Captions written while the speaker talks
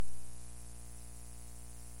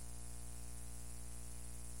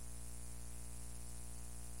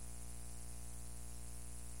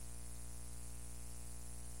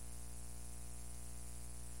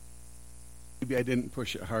maybe I didn't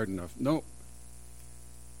push it hard enough. No.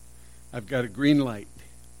 I've got a green light.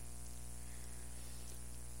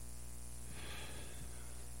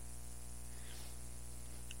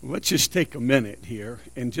 Let's just take a minute here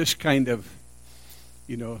and just kind of,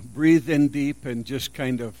 breathe in deep and just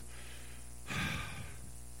kind of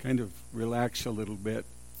relax a little bit.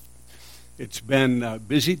 It's been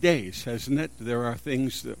busy days, hasn't it? There are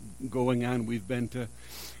things going on. We've been to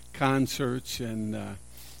concerts and,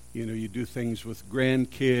 you do things with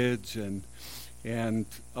grandkids and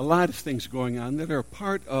a lot of things going on that are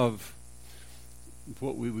part of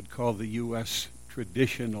what we would call the U.S.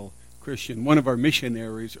 traditional Christian. One of our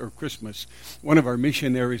missionaries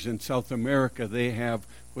in South America, they have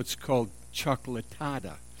what's called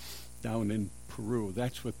chocolatada down in Peru.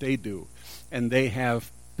 That's what they do. And they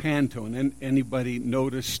have Pantone. And anybody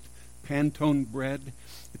noticed Pantone bread?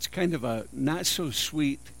 It's kind of a not so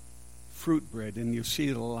sweet fruit bread, and you see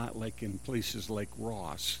it a lot like in places like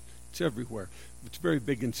Ross. It's everywhere. It's very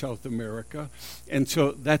big in South America. And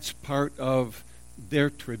so that's part of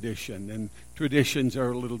their tradition. And traditions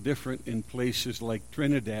are a little different in places like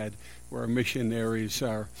Trinidad, where our missionaries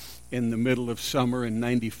are in the middle of summer and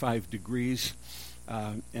 95 degrees,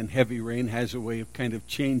 and heavy rain has a way of kind of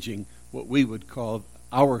changing what we would call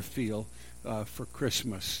our feel for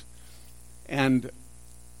Christmas. And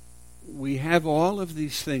we have all of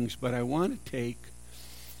these things, but I want to take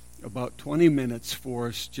about 20 minutes for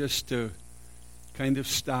us just to kind of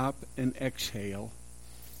stop and exhale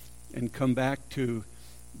and come back to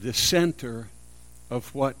the center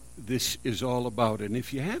of what this is all about. And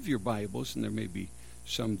if you have your Bibles, and there may be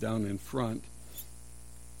some down in front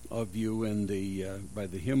of you in by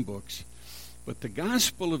the hymn books, but the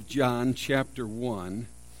Gospel of John, chapter 1,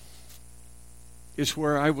 is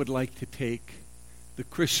where I would like to take the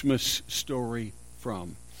Christmas story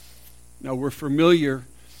from. Now, we're familiar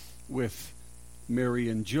with Mary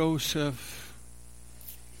and Joseph,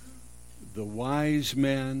 the wise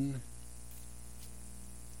men,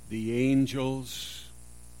 the angels,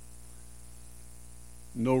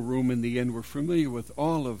 no room in the inn. We're familiar with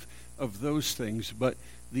all of those things. But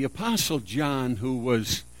the Apostle John, who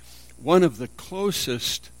was one of the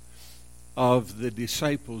closest of the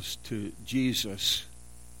disciples to Jesus,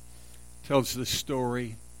 tells the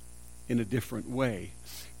story in a different way.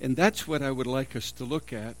 And that's what I would like us to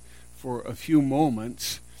look at for a few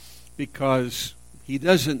moments, because he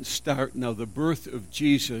doesn't start, now the birth of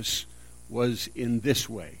Jesus was in this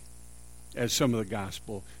way, as some of the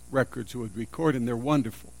gospel records would record, and they're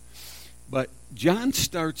wonderful. But John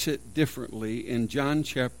starts it differently in John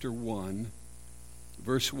chapter 1,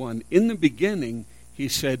 verse 1. In the beginning, he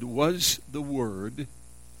said, was the Word,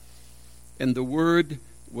 and the Word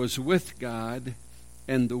was with God,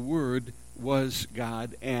 and the Word was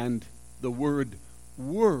God, and the word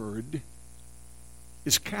Word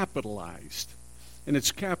is capitalized. And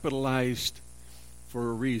it's capitalized for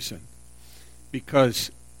a reason, because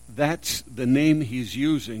that's the name he's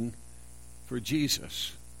using for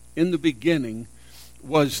Jesus. In the beginning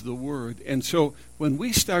was the Word. And so when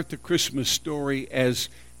we start the Christmas story as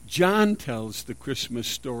John tells the Christmas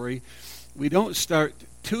story, we don't start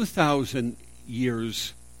 2,000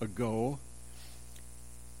 years ago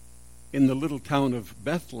in the little town of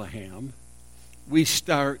Bethlehem. We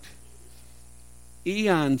start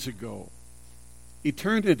eons ago,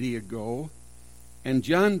 eternity ago, and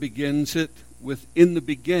John begins it with, in the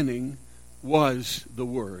beginning was the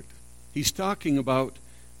Word. He's talking about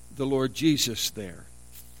the Lord Jesus there.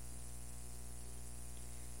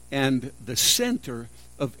 And the center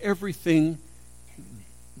of everything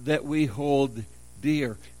that we hold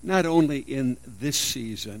dear, not only in this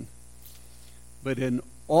season, but in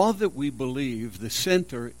all that we believe, the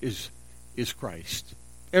center is Christ.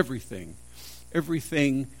 Everything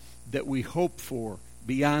that we hope for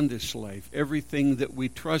beyond this life, everything that we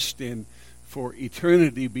trust in for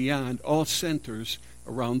eternity beyond, all centers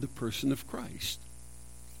around the person of Christ.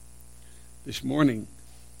 This morning,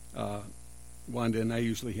 Wanda and I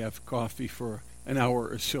usually have coffee for an hour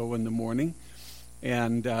or so in the morning.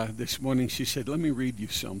 And this morning she said, let me read you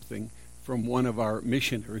something from one of our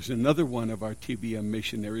missionaries, another one of our TBM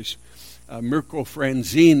missionaries. Mirko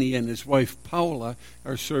Franzini and his wife Paola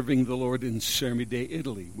are serving the Lord in Cermide,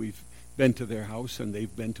 Italy. We've been to their house and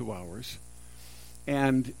they've been to ours.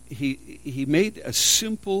 And he made a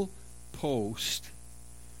simple post,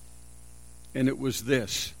 and it was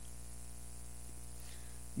this: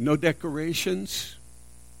 no decorations,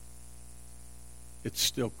 it's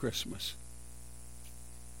still Christmas.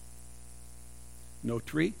 No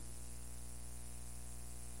tree,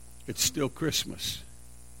 it's still Christmas.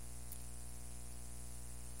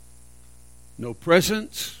 No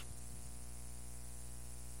presents,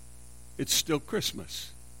 it's still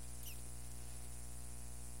Christmas.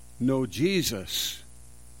 No Jesus,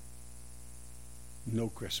 no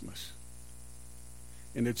Christmas.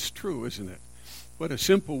 And it's true, isn't it? What a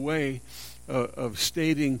simple way of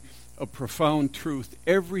stating a profound truth.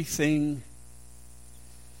 Everything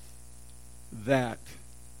that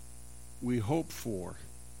we hope for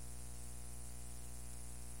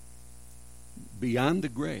beyond the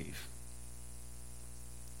grave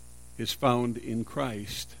is found in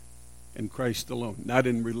Christ and Christ alone. Not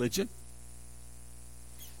in religion,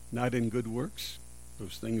 not in good works.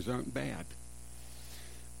 Those things aren't bad.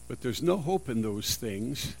 But there's no hope in those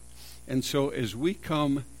things. And so as we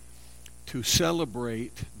come to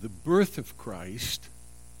celebrate the birth of Christ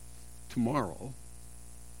tomorrow,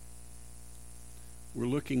 we're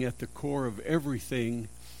looking at the core of everything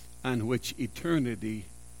on which eternity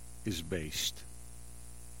is based.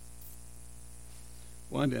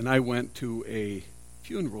 Wanda and I went to a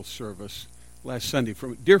funeral service last Sunday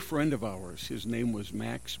from a dear friend of ours. His name was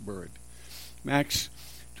Max Bird. Max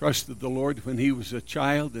trusted the Lord when he was a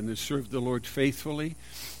child and has served the Lord faithfully.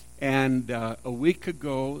 And a week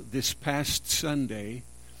ago, this past Sunday,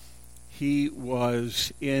 he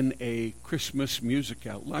was in a Christmas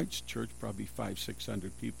musicale, large church, probably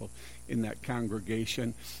 500-600 people in that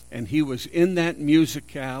congregation. And he was in that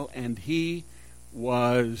musicale, and he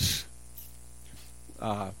was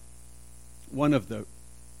one of the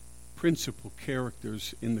principal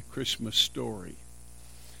characters in the Christmas story.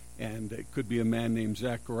 And it could be a man named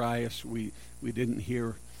Zacharias. We didn't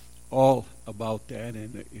hear all about that,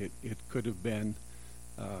 and it could have been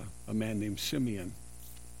a man named Simeon.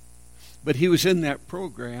 But he was in that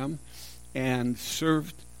program and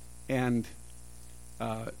served, and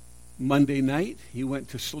Monday night he went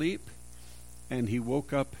to sleep, and he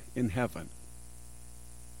woke up in heaven.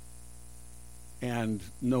 And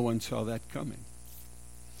no one saw that coming.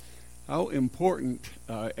 How important,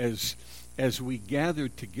 as we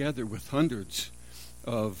gathered together with hundreds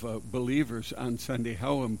of believers on Sunday,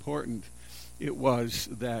 how important it was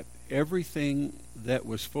that everything that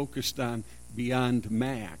was focused on beyond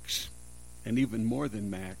Max, and even more than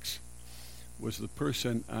Max, was the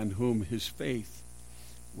person on whom his faith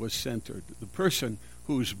was centered, the person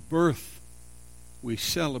whose birth we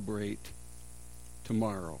celebrate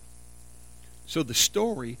tomorrow. So the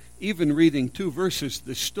story, even reading 2 verses,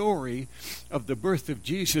 the story of the birth of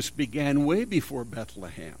Jesus began way before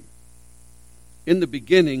Bethlehem. In the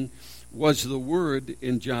beginning was the Word,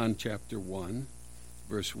 in John chapter 1,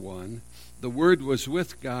 verse 1. The Word was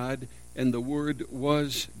with God, and the Word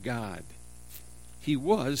was God. He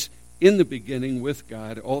was in the beginning with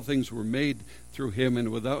God. All things were made through him, and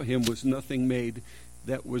without him was nothing made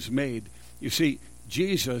that was made. You see,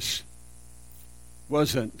 Jesus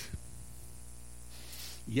wasn't.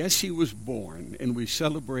 Yes, he was born, and we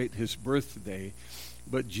celebrate his birthday,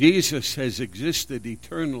 but Jesus has existed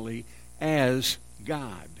eternally as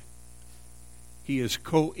God. He is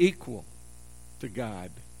co-equal to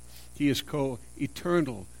God. He is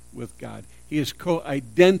co-eternal with God. He is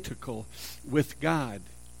co-identical with God.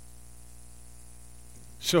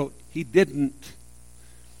 So he didn't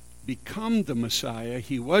become the Messiah.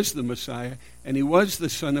 He was the Messiah, and he was the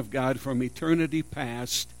Son of God from eternity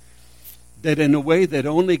past, that in a way that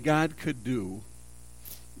only God could do,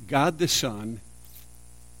 God the Son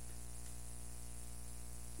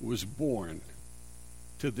was born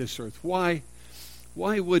to this earth. Why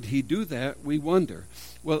would he do that, we wonder?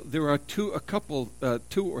 Well, there are two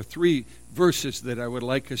or three verses that I would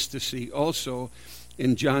like us to see also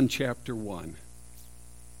in John chapter 1.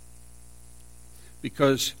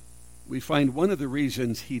 Because we find one of the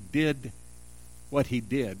reasons he did what he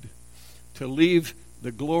did, to leave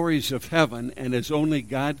the glories of heaven, and as only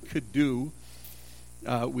God could do,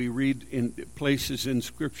 we read in places in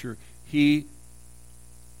Scripture, he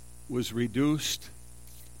was reduced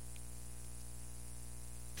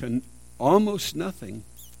to almost nothing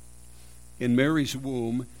in Mary's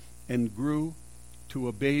womb and grew to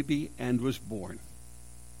a baby and was born.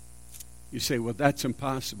 You say, well, that's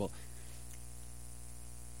impossible.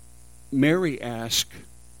 Mary asked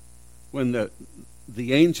when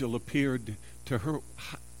the angel appeared to her,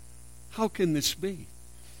 how can this be?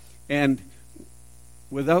 And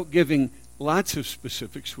without giving lots of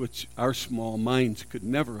specifics, which our small minds could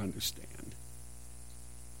never understand,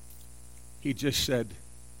 he just said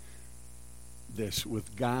this: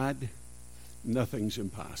 with God, nothing's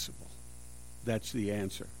impossible. That's the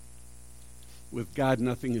answer. With God,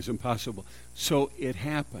 nothing is impossible. So it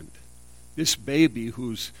happened. This baby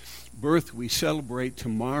whose birth we celebrate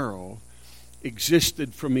tomorrow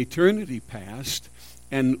existed from eternity past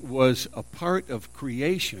and was a part of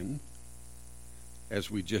creation as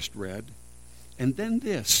we just read. And then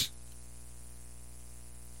this.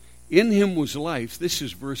 In him was life. This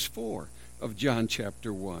is verse 4 of John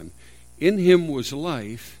chapter 1. In him was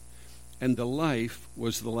life, and the life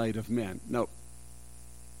was the light of men. Now,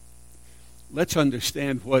 let's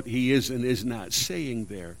understand what he is and is not saying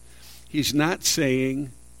there. He's not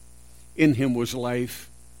saying in him was life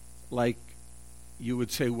like you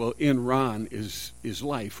would say, well, in Ron is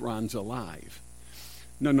life. Ron's alive.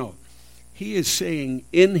 No. He is saying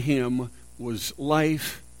in him was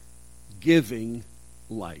life giving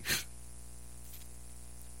life.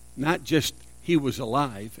 Not just he was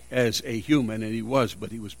alive as a human, and he was,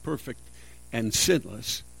 but he was perfect and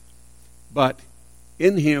sinless. But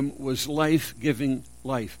in him was life giving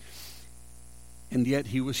life. And yet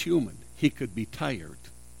he was human. He could be tired.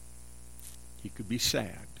 He could be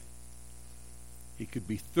sad. He could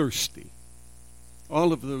be thirsty.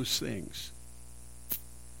 All of those things.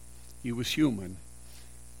 He was human.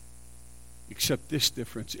 Except this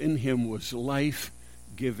difference. In him was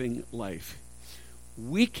life-giving life.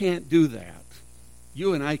 We can't do that.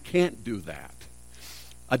 You and I can't do that.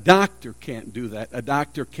 A doctor can't do that. A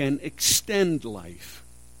doctor can extend life.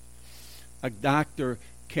 A doctor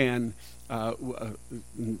can...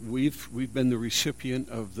 We've been the recipient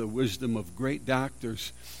of the wisdom of great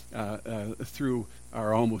doctors through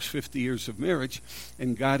our almost 50 years of marriage,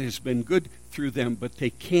 and God has been good through them, but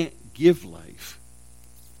they can't give life.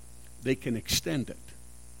 They can extend it.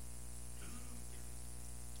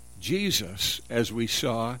 Jesus, as we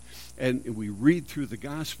saw, and we read through the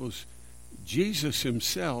Gospels, Jesus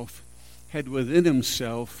himself had within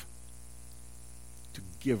himself to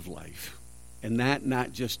give life. And that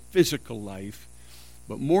not just physical life,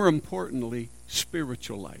 but more importantly,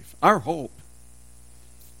 spiritual life. Our hope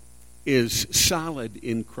is solid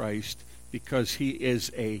in Christ because he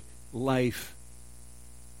is a life-giving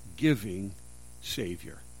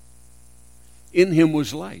Savior. In him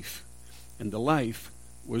was life, and the life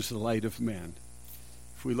was the light of men.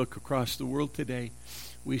 If we look across the world today,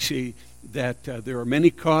 we see that there are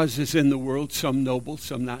many causes in the world, some noble,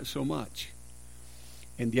 some not so much.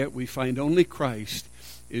 And yet we find only Christ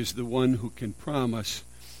is the one who can promise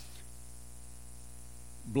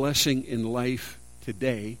blessing in life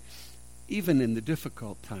today, even in the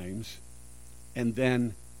difficult times, and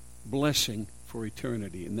then blessing for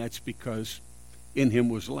eternity. And that's because in him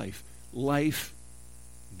was life.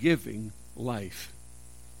 Life-giving life.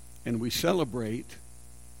 And we celebrate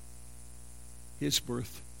his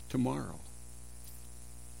birth tomorrow.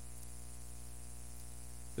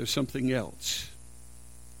 There's something else.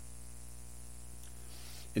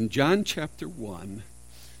 In John chapter 1,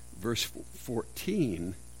 verse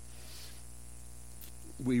 14,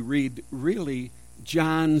 we read really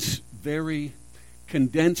John's very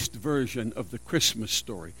condensed version of the Christmas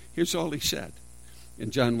story. Here's all he said in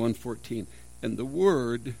John 1:14. And the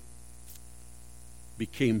Word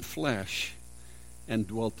became flesh and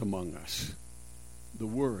dwelt among us. The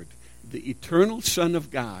Word, the eternal Son of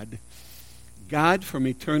God, God from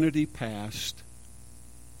eternity past,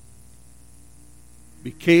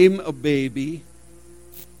 became a baby,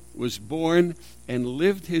 was born and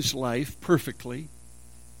lived his life perfectly,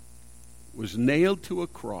 was nailed to a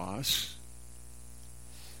cross,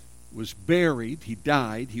 was buried, he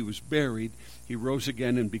died, he was buried, he rose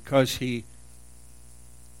again, and because in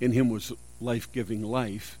him was life-giving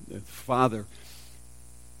life, the Father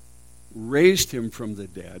raised him from the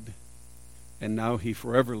dead, and now he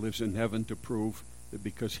forever lives in heaven to prove that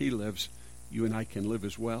because he lives, you and I can live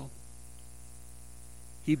as well.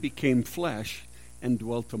 He became flesh and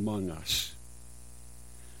dwelt among us.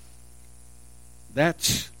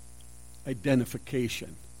 That's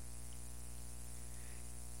identification.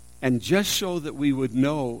 And just so that we would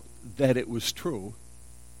know that it was true,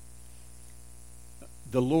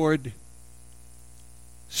 the Lord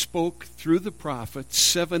spoke through the prophets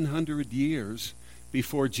 700 years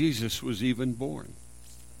before Jesus was even born.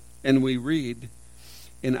 And we read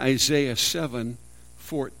in Isaiah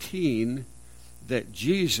 7:14 that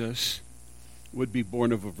Jesus would be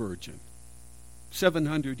born of a virgin.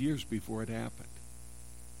 700 years before it happened.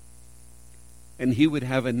 And he would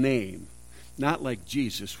have a name, not like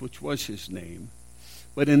Jesus, which was his name,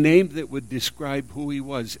 but a name that would describe who he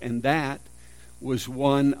was. And that was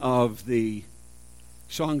one of the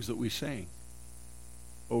songs that we sang.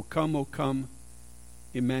 O come,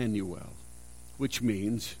 Emmanuel, which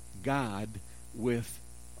means God with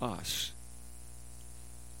us.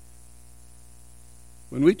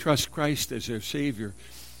 When we trust Christ as our Savior,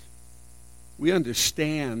 we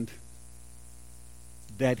understand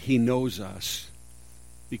that he knows us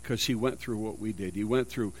because he went through what we did. He went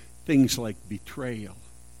through things like betrayal.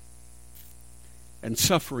 and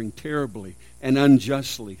suffering terribly and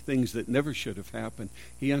unjustly, things that never should have happened.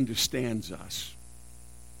 He understands us.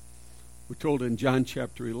 We're told in John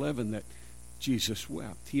chapter 11 that Jesus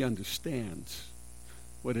wept. He understands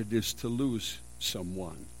what it is to lose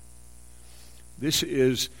someone. This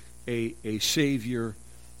is a Savior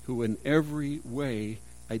who in every way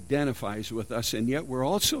identifies with us, and yet we're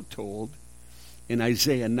also told in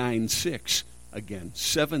Isaiah 9:6, again,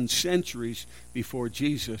 7 centuries before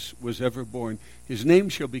Jesus was ever born, his name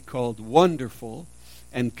shall be called Wonderful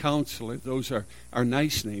and Counselor. Those are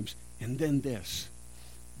nice names. And then this,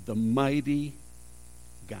 the Mighty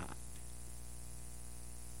God.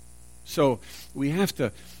 So we have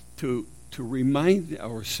to remind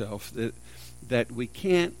ourselves that we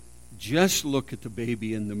can't just look at the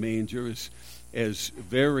baby in the manger, as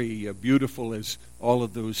very beautiful as all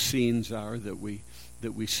of those scenes are that we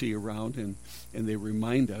see around, and they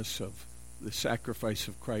remind us of the sacrifice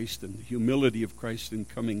of Christ and the humility of Christ in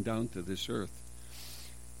coming down to this earth.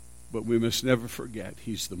 But we must never forget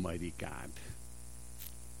he's the mighty God.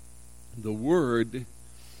 The Word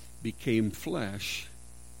became flesh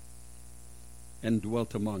and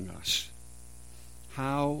dwelt among us.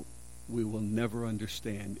 How, we will never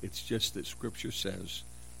understand. It's just that Scripture says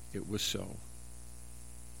it was so.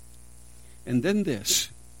 And then this.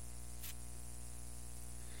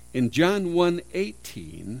 In John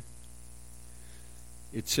 1:18,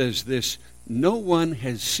 it says this, no one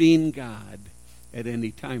has seen God at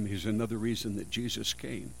any time. Here's another reason that Jesus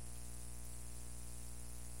came.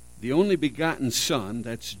 The only begotten Son,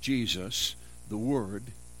 that's Jesus, the Word,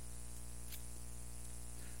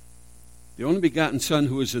 the only begotten Son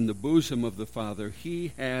who is in the bosom of the Father,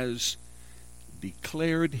 he has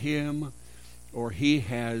declared him, or he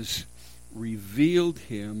has revealed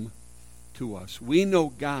him to us. We know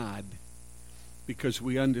God because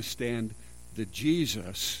we understand the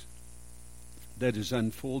Jesus that is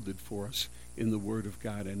unfolded for us in the Word of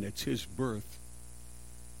God, and it's his birth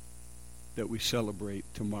that we celebrate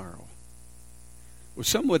tomorrow. Well,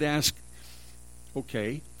 some would ask,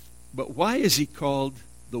 okay, but why is he called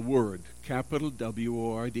the Word, capital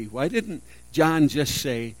W-O-R-D? Why didn't John just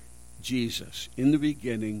say Jesus? In the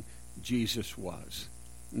beginning, Jesus was.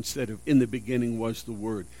 Instead of, in the beginning was the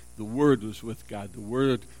Word. The Word was with God. The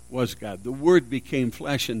Word was God. The Word became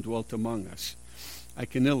flesh and dwelt among us. I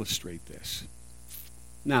can illustrate this.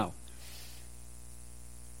 Now,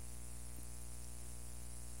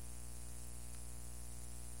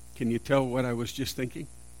 can you tell what I was just thinking?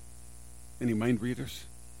 Any mind readers?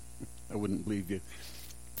 I wouldn't believe you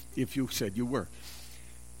if you said you were.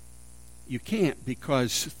 You can't,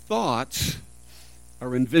 because thoughts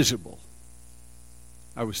are invisible.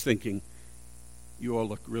 I was thinking, you all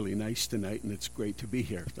look really nice tonight, and it's great to be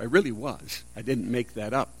here. I really was. I didn't make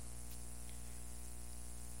that up.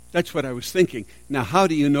 That's what I was thinking. Now, how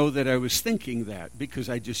do you know that I was thinking that? Because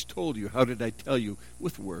I just told you. How did I tell you?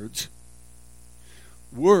 With words.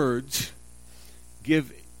 Words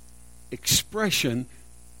give expression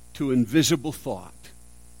to invisible thought.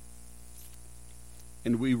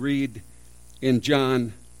 And we read in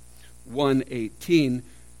John 1:18,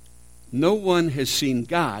 no one has seen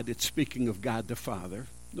God. It's speaking of God the Father.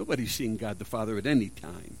 Nobody's seen God the Father at any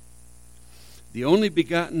time. The only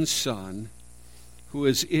begotten Son, who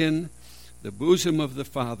is in the bosom of the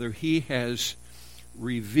Father, he has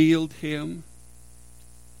revealed him.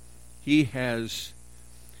 He has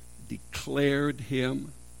declared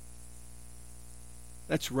him.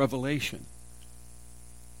 That's revelation.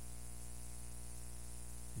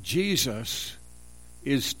 Jesus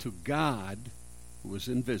is to God, who is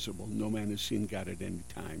invisible. No man has seen God at any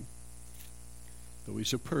time. Though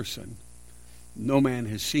he's a person, no man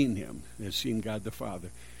has seen him, has seen God the Father.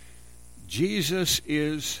 Jesus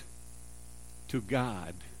is to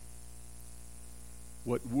God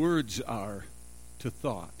what words are to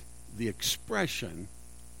thought, the expression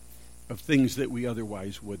of things that we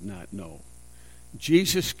otherwise would not know.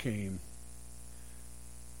 Jesus came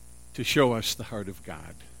to show us the heart of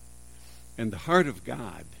God. And the heart of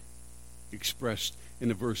God expressed in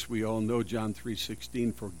a verse we all know, John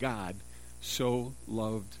 3:16, for God so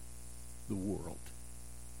loved the world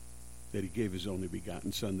that he gave his only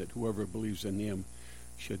begotten Son, that whoever believes in him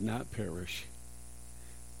should not perish,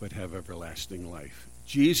 but have everlasting life.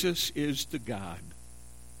 Jesus is to God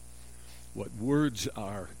what words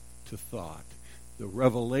are to thought, the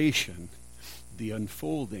revelation, the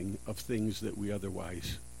unfolding of things that we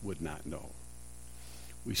otherwise would not know.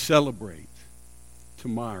 We celebrate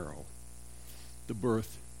tomorrow the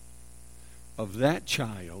birth of that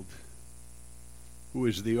child who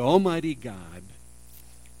is the Almighty God,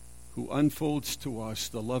 who unfolds to us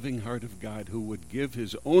the loving heart of God, who would give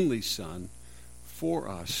his only Son for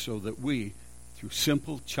us so that we, through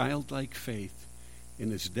simple childlike faith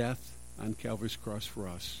in his death on Calvary's cross for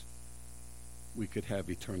us, we could have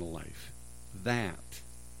eternal life. That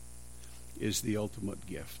is the ultimate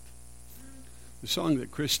gift. The song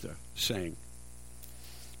that Krista sang,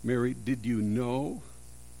 Mary, did you know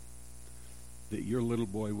that your little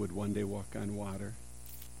boy would one day walk on water?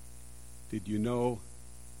 Did you know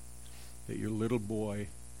that your little boy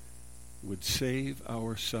would save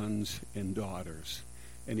our sons and daughters?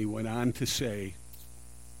 And he went on to say,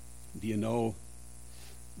 do you know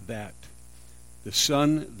that the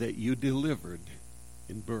son that you delivered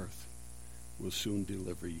in birth will soon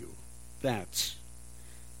deliver you? That's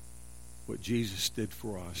what Jesus did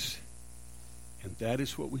for us. And that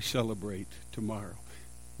is what we celebrate tomorrow.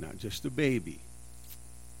 Not just a baby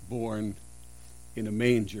born in a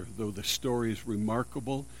manger, though the story is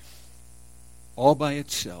remarkable all by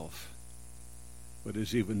itself. What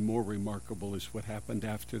is even more remarkable is what happened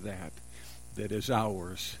after that is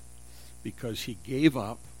ours, because he gave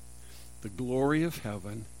up the glory of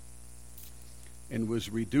heaven and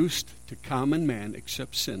was reduced to common man,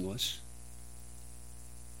 except sinless,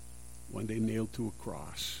 one day nailed to a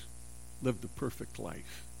cross, lived a perfect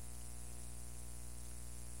life.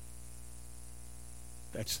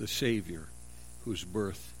 That's the Savior whose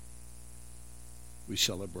birth we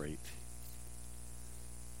celebrate.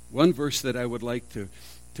 One verse that I would like to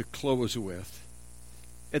close with,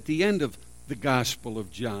 at the end of the Gospel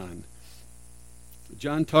of John,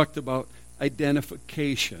 John talked about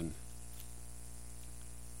identification.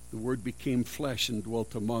 The Word became flesh and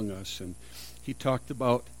dwelt among us, and he talked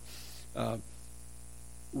about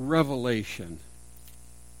revelation,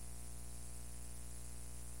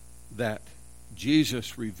 that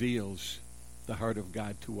Jesus reveals the heart of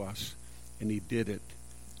God to us, and he did it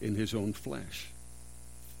in his own flesh.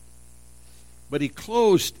 But he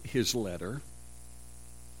closed his letter,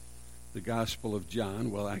 the Gospel of John,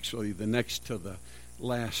 well, actually the next to the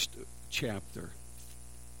last chapter,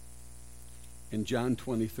 in John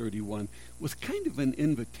 20:31, with kind of an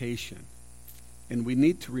invitation. And we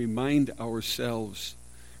need to remind ourselves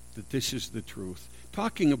that this is the truth.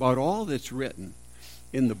 Talking about all that's written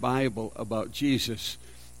in the Bible about Jesus,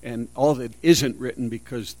 and all that isn't written,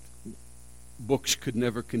 because books could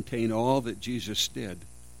never contain all that Jesus did.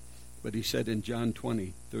 But he said in John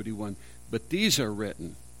 20:31, but these are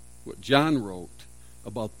written, what John wrote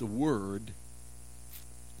about the Word,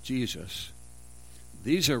 Jesus,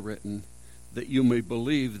 these are written that you may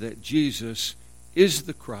believe that Jesus is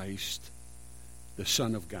the Christ, the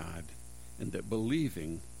Son of God, and that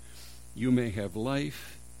believing you may have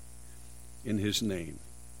life in his name.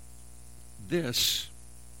 This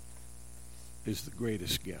is the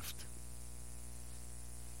greatest gift.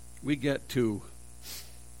 We get to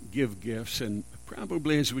give gifts, and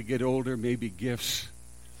probably as we get older, maybe gifts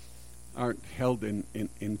aren't held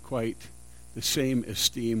in quite the same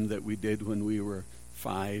esteem that we did when we were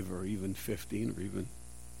 5 or even 15 or even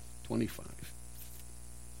 25.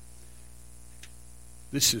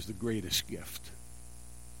 This is the greatest gift.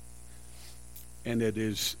 And it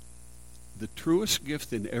is the truest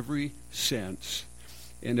gift in every sense.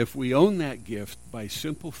 And if we own that gift by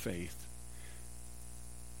simple faith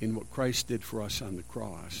in what Christ did for us on the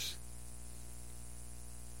cross,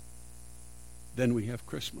 then we have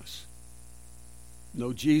Christmas.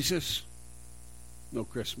 No Jesus, no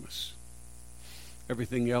Christmas.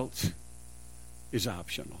 Everything else is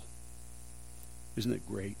optional. Isn't it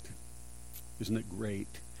great? Isn't it great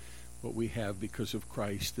what we have because of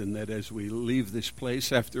Christ? And that as we leave this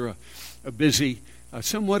place after a busy,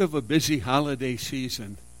 somewhat of a busy holiday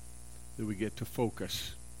season, that we get to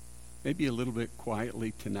focus maybe a little bit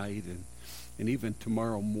quietly tonight and even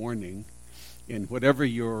tomorrow morning, in whatever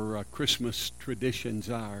your Christmas traditions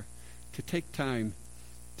are, to take time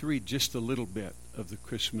to read just a little bit of the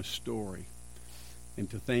Christmas story and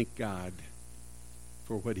to thank God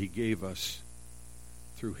for what he gave us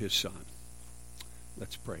through his Son.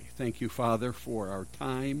 Let's pray. Thank you, Father, for our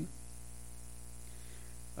time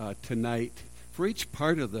tonight, for each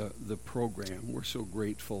part of the program. We're so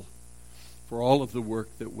grateful for all of the work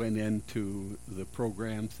that went into the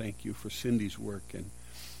program. Thank you for Cindy's work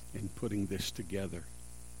in putting this together.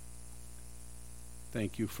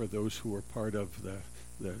 Thank you for those who were part of the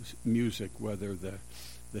music, whether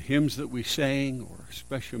the hymns that we sang or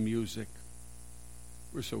special music.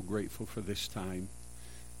 We're so grateful for this time.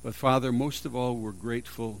 But Father, most of all, we're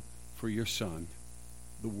grateful for your Son,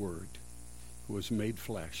 the Word, who was made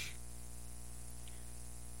flesh.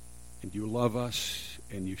 And you love us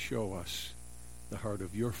and you show us the heart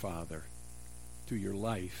of your Father through your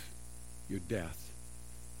life, your death,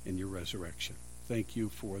 and your resurrection. thank you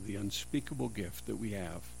for the unspeakable gift that we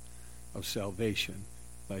have of salvation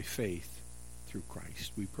by faith through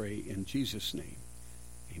Christ. We pray in Jesus' name.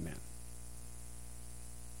 Amen.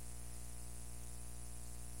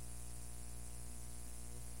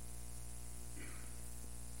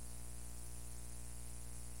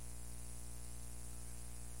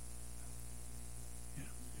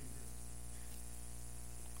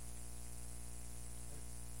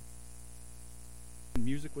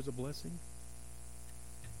 Music was a blessing.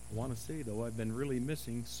 I want to say, though, I've been really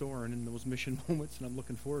missing Soren in those mission moments, and I'm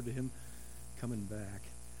looking forward to him coming back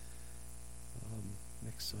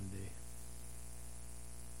next Sunday.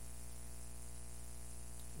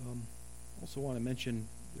 Also want to mention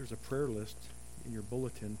there's a prayer list in your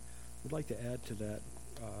bulletin. Would like to add to that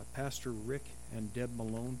Pastor Rick and Deb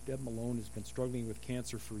Malone. Deb Malone has been struggling with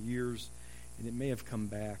cancer for years, and it may have come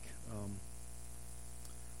back.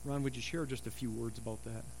 Ron, would you share just a few words about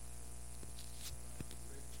that?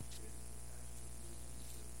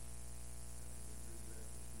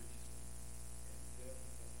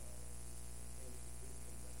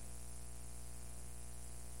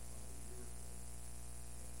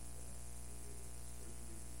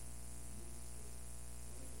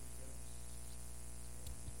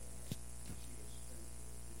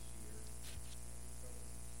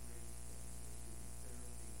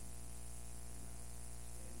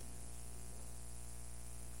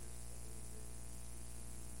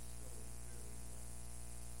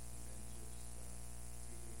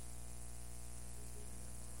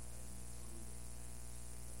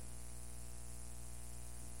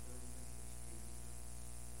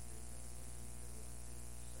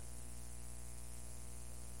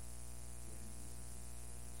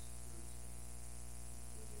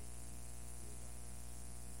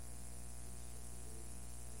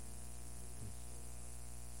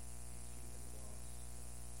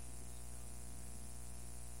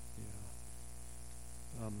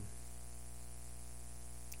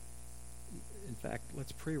 In fact,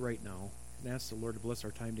 let's pray right now and ask the Lord to bless our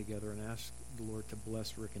time together and ask the Lord to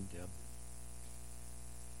bless Rick and Deb.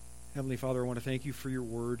 Heavenly Father, I want to thank you for your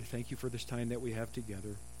word. Thank you for this time that we have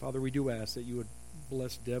together. Father, we do ask that you would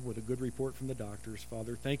bless Deb with a good report from the doctors.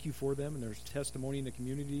 Father, thank you for them and their testimony in the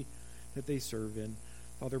community that they serve in.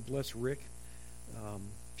 Father, bless Rick.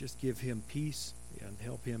 Just give him peace and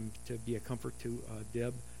help him to be a comfort to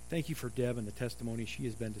Deb. Thank you for Deb and the testimony she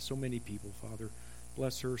has been to so many people, Father.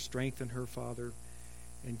 Bless her, strengthen her, Father,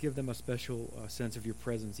 and give them a special sense of your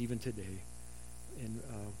presence even today. And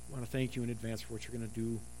I want to thank you in advance for what you're going to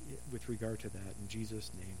do with regard to that. In Jesus'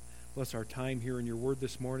 name. Bless our time here in your word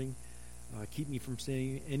this morning. Keep me from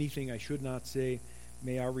saying anything I should not say.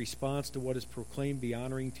 May our response to what is proclaimed be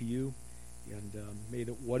honoring to you. And may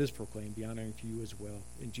what is proclaimed be honoring to you as well.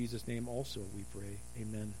 In Jesus' name also we pray.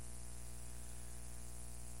 Amen.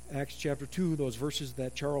 Acts chapter 2, those verses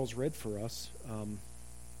that Charles read for us.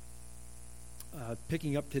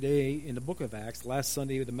 Picking up today in the book of Acts, last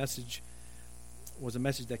Sunday the message was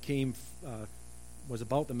was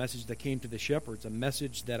about the message that came to the shepherds, a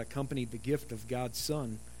message that accompanied the gift of God's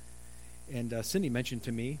Son. And Cindy mentioned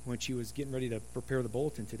to me when she was getting ready to prepare the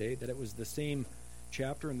bulletin today that it was the same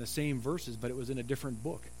chapter and the same verses, but it was in a different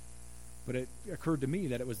book. But it occurred to me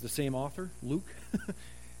that it was the same author, Luke,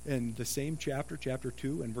 and the same chapter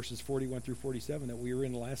 2, and verses 41 through 47 that we were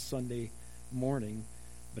in last Sunday morning,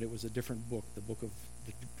 but it was a different book, the book of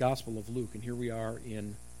the Gospel of Luke. And here we are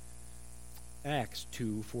in Acts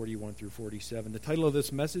 2, 41 through 47. The title of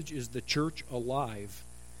this message is The Church Alive.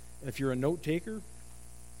 If you're a note taker,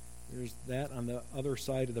 there's that on the other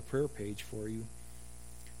side of the prayer page for you.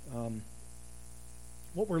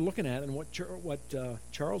 What we're looking at and what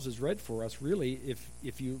Charles has read for us, really,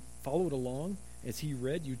 if you followed along as he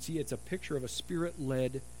read, you'd see it's a picture of a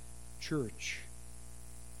Spirit-led church.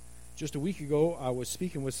 Just a week ago, I was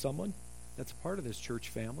speaking with someone that's a part of this church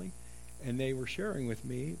family, and they were sharing with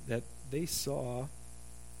me that they saw,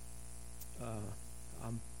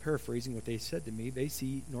 I'm paraphrasing what they said to me, they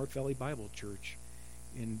see North Valley Bible Church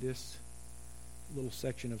in this little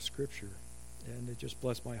section of Scripture. And it just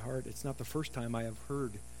blessed my heart. It's not the first time I have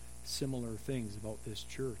heard similar things about this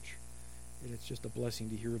church. And it's just a blessing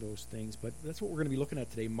to hear those things. But that's what we're going to be looking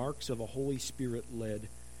at today, marks of a Holy Spirit-led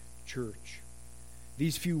church.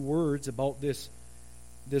 These few words about this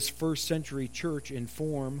first century church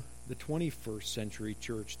inform the 21st century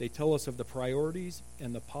church. They tell us of the priorities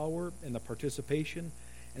and the power and the participation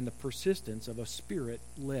and the persistence of a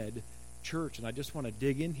Spirit-led church. And I just want to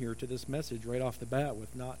dig in here to this message right off the bat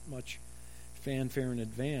with not much fanfare in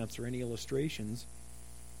advance or any illustrations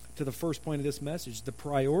to the first point of this message, the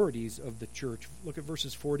priorities of the church. Look at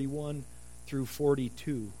verses 41 through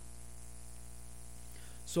 42.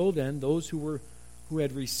 So then, those who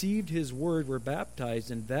had received his word were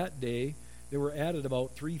baptized, and that day there were added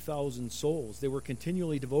about 3,000 souls. They were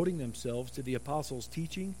continually devoting themselves to the apostles'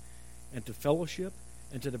 teaching and to fellowship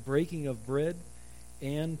and to the breaking of bread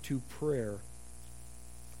and to prayer.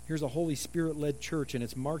 Here's a Holy Spirit-led church, and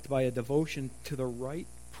it's marked by a devotion to the right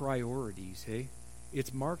priorities, hey?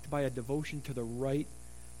 It's marked by a devotion to the right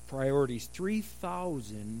priorities.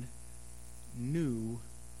 3,000 new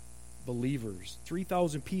believers.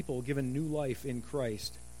 3,000 people given new life in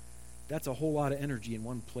Christ. That's a whole lot of energy in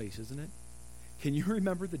one place, isn't it? Can you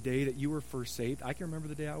remember the day that you were first saved? I can remember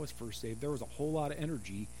the day I was first saved. There was a whole lot of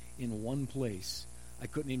energy in one place. I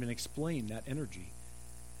couldn't even explain that energy.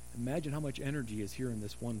 Imagine how much energy is here in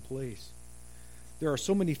this one place. There are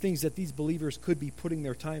so many things that these believers could be putting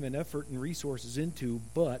their time and effort and resources into,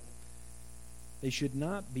 but they should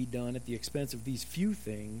not be done at the expense of these few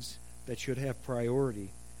things that should have priority.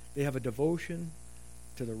 They have a devotion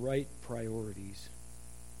to the right priorities.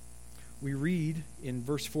 We read in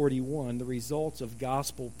verse 41 the results of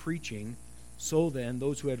gospel preaching. So then,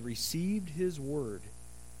 those who had received his word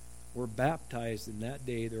were baptized, and that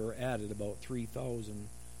day there were added about 3,000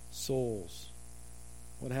 souls.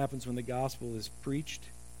 What happens when the gospel is preached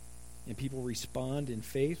and people respond in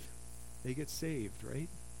faith? They get saved, right?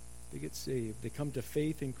 They get saved. They come to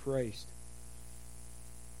faith in Christ.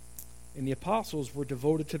 And the apostles were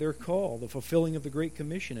devoted to their call, the fulfilling of the Great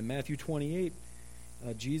Commission. In Matthew 28,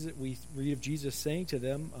 we read of Jesus saying to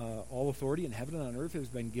them, all authority in heaven and on earth has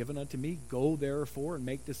been given unto me. Go therefore and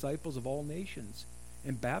make disciples of all nations,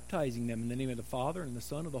 and baptizing them in the name of the Father and the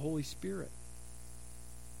Son and of the Holy Spirit,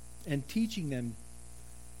 and teaching them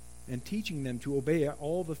to obey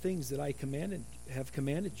all the things that I have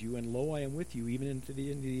commanded you, and lo, I am with you even into the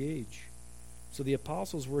end of the age. So the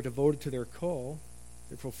apostles were devoted to their call.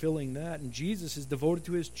 They're fulfilling that, and Jesus is devoted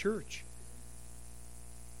to his church.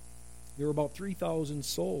 There were about 3,000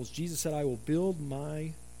 souls. Jesus said, I will build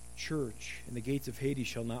my church, and the gates of Hades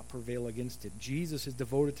shall not prevail against it. Jesus is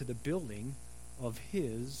devoted to the building of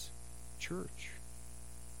his church.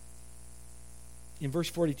 In verse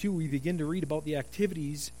 42, we begin to read about the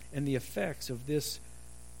activities and the effects of this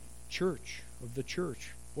church, of the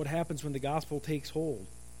church. What happens when the gospel takes hold?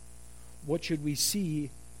 What should we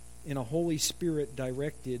see in a Holy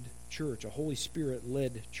Spirit-directed church, a Holy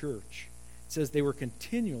Spirit-led church? It says they were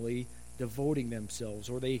continually devoting themselves,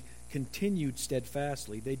 or they continued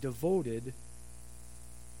steadfastly. They devoted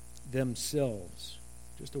themselves.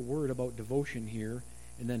 Just a word about devotion here,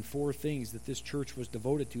 and then 4 things that this church was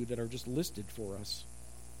devoted to that are just listed for us.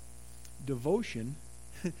 Devotion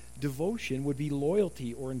would be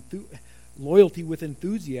loyalty or loyalty with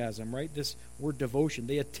enthusiasm, right? This word devotion.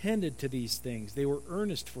 They attended to these things. They were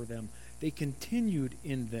earnest for them. They continued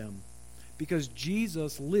in them. Because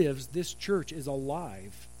Jesus lives, this church is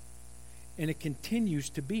alive. And it continues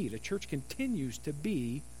to be. The church continues to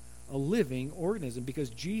be a living organism because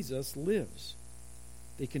Jesus lives.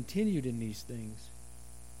 They continued in these things.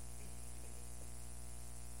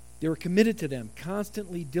 They were committed to them,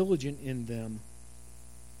 constantly diligent in them.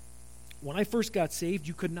 When I first got saved,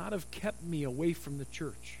 you could not have kept me away from the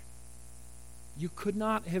church. You could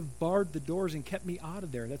not have barred the doors and kept me out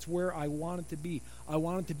of there. That's where I wanted to be. I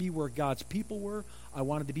wanted to be where God's people were. I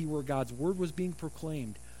wanted to be where God's word was being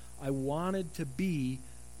proclaimed. I wanted to be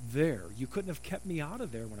there. You couldn't have kept me out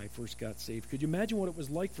of there when I first got saved. Could you imagine what it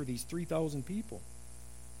was like for these 3,000 people?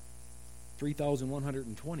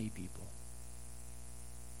 3,120 people.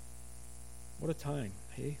 What a time,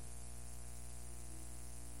 hey?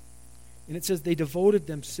 And it says they devoted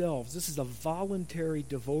themselves. This is a voluntary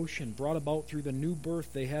devotion brought about through the new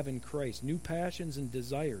birth they have in Christ, new passions and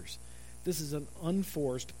desires. This is an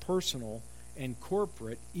unforced, personal, and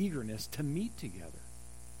corporate eagerness to meet together.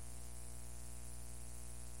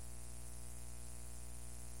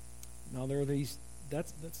 Now there are these,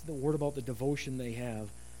 that's the word about the devotion they have.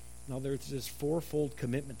 Now there's this 4-fold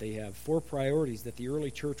commitment they have, 4 priorities that the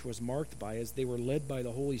early church was marked by as they were led by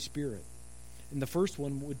the Holy Spirit. And the first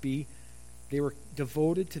one would be they were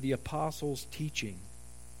devoted to the apostles' teaching.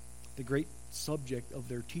 The great subject of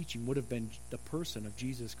their teaching would have been the person of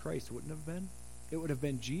Jesus Christ, wouldn't it have been? It would have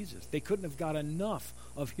been Jesus. They couldn't have got enough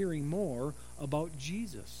of hearing more about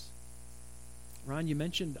Jesus. Ron, you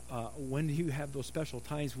mentioned when do you have those special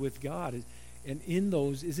times with God? And in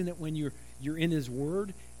those, isn't it when you're in His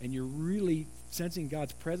Word and you're really sensing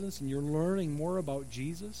God's presence and you're learning more about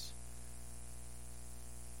Jesus?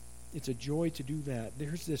 It's a joy to do that.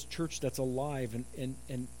 There's this church that's alive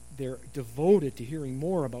and they're devoted to hearing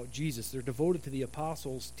more about Jesus. They're devoted to the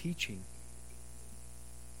apostles' teaching.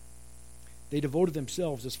 They devoted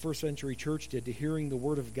themselves, as first century church did, to hearing the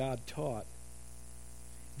Word of God taught.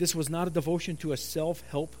 This was not a devotion to a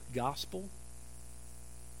self-help gospel.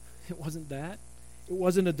 It wasn't that. It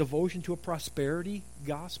wasn't a devotion to a prosperity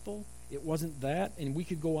gospel. It wasn't that. And we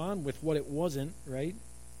could go on with what it wasn't, right?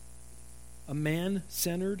 A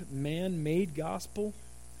man-centered, man-made gospel.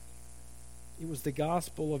 It was the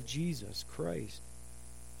gospel of Jesus Christ.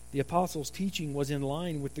 The apostles' teaching was in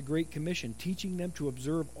line with the Great Commission, teaching them to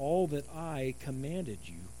observe all that I commanded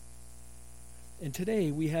you. And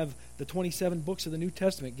today we have the 27 books of the New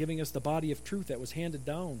Testament giving us the body of truth that was handed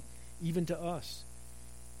down even to us.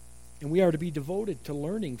 And we are to be devoted to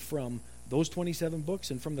learning from those 27 books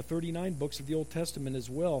and from the 39 books of the Old Testament as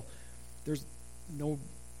well. It's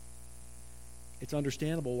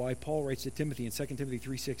understandable why Paul writes to Timothy in 2 Timothy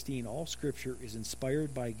 3:16, all Scripture is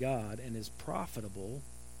inspired by God and is profitable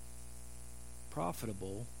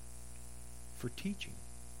for teaching.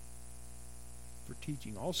 For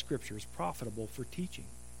teaching. All Scripture is profitable for teaching.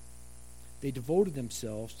 They devoted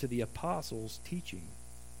themselves to the apostles' teaching.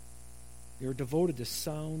 They were devoted to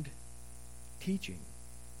sound teaching.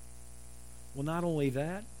 Well, not only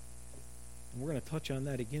that, and we're going to touch on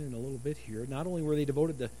that again in a little bit here, not only were they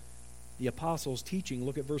devoted to the apostles' teaching,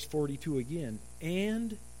 look at verse 42 again,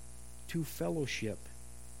 and to fellowship.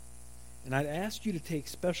 And I'd ask you to take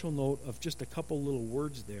special note of just a couple little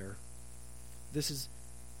words there. This is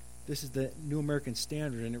the New American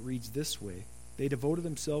Standard, and it reads this way. They devoted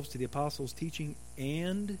themselves to the apostles' teaching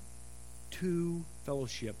and to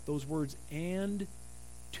fellowship. Those words, and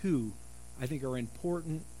to, I think are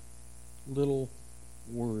important little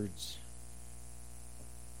words.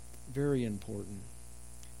 Very important.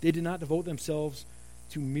 They did not devote themselves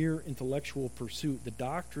to mere intellectual pursuit. The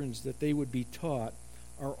doctrines that they would be taught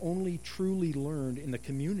are only truly learned in the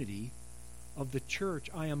community of the church.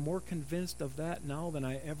 I am more convinced of that now than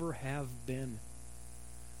I ever have been.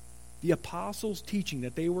 The apostles' teaching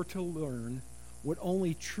that they were to learn would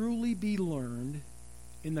only truly be learned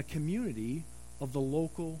in the community of the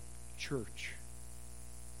local church.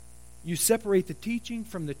 You separate the teaching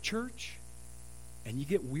from the church, and you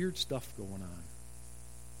get weird stuff going on.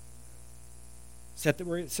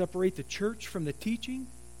 Separate the church from the teaching,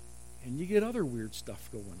 and you get other weird stuff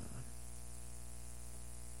going on.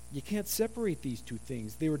 You can't separate these two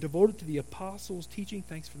things. They were devoted to the apostles' teaching,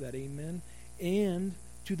 thanks for that, amen, and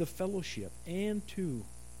to the fellowship, and to.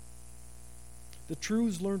 The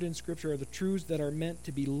truths learned in Scripture are the truths that are meant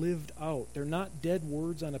to be lived out. They're not dead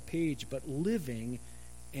words on a page, but living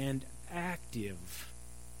and active.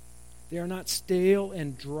 They are not stale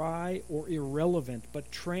and dry or irrelevant,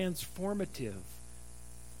 but transformative.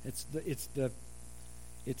 It's the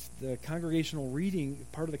congregational reading,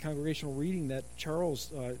 part of the congregational reading that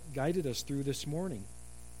Charles guided us through this morning.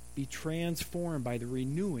 Be transformed by the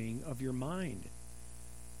renewing of your mind.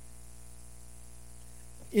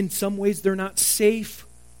 In some ways, they're not safe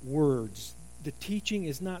words. The teaching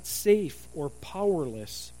is not safe or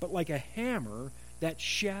powerless, but like a hammer that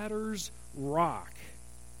shatters rock.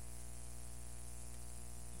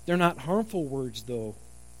 They're not harmful words, though,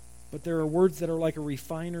 but there are words that are like a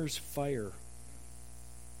refiner's fire.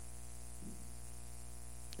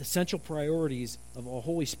 Essential priorities of a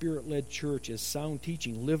Holy Spirit-led church is sound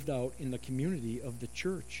teaching lived out in the community of the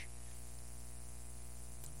church.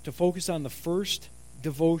 To focus on the first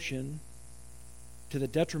devotion to the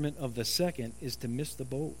detriment of the second is to miss the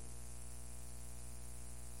boat.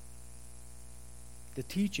 The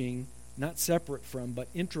teaching, not separate from, but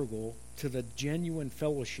integral to the genuine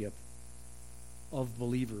fellowship of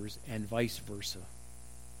believers and vice versa.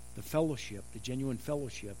 The fellowship, the genuine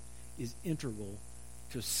fellowship, is integral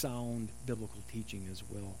to sound biblical teaching as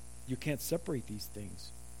well. You can't separate these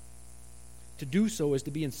things. To do so is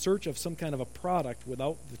to be in search of some kind of a product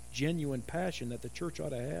without the genuine passion that the church ought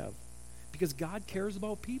to have. Because God cares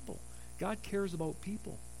about people. God cares about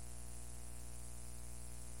people.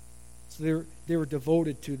 So they were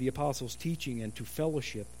devoted to the apostles' teaching and to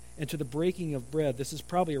fellowship and to the breaking of bread. This is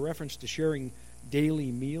probably a reference to sharing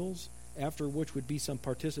daily meals, after which would be some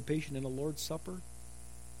participation in the Lord's Supper.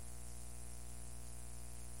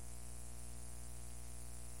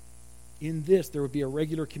 In this, there would be a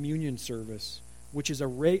regular communion service, which is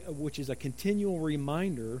a continual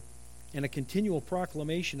reminder and a continual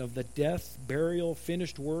proclamation of the death, burial,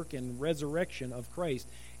 finished work, and resurrection of Christ,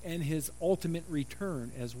 and his ultimate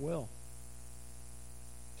return as well.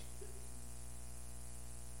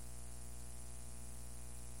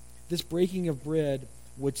 This breaking of bread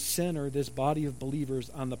would center this body of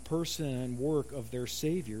believers on the person and work of their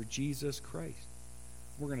Savior, Jesus Christ.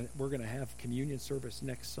 We're going to have communion service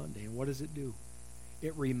next Sunday. And what does it do?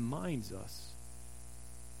 It reminds us.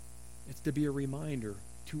 It's to be a reminder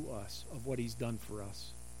to us of what he's done for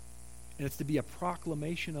us. And it's to be a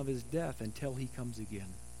proclamation of his death until he comes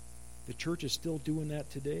again. The church is still doing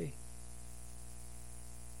that today.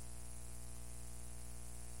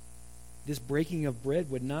 This breaking of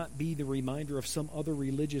bread would not be the reminder of some other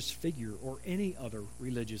religious figure or any other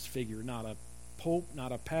religious figure. Not a pope,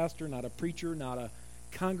 not a pastor, not a preacher, not a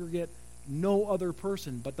congregate, no other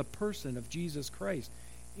person but the person of Jesus Christ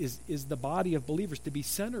is the body of believers to be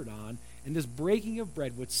centered on. And this breaking of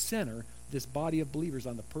bread would center this body of believers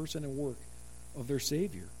on the person and work of their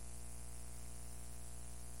Savior.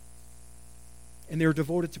 And they were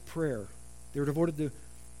devoted to prayer. They were devoted to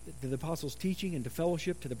the apostles' teaching and to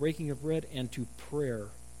fellowship, to the breaking of bread, and to prayer.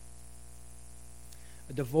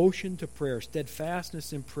 A devotion to prayer,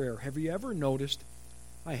 steadfastness in prayer. Have you ever noticed,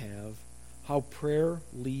 I have, how prayer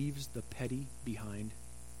leaves the petty behind?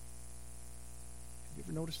 Have you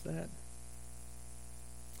ever noticed that?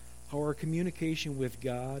 How our communication with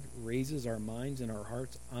God raises our minds and our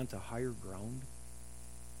hearts onto higher ground,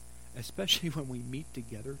 especially when we meet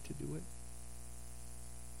together to do it.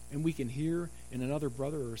 And we can hear in another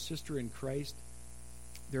brother or sister in Christ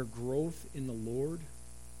their growth in the Lord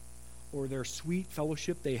or their sweet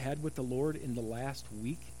fellowship they had with the Lord in the last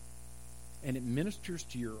week. And it ministers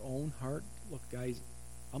to your own heart. Look, guys,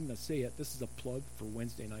 I'm going to say it. This is a plug for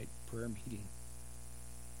Wednesday night prayer meeting.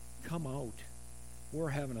 Come out. We're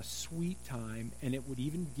having a sweet time, and it would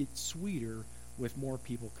even get sweeter with more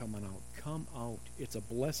people coming out. Come out. It's a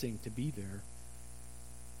blessing to be there.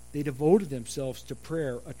 They devoted themselves to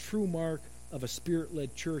prayer. A true mark of a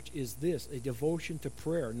Spirit-led church is this, a devotion to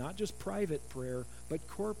prayer. Not just private prayer, but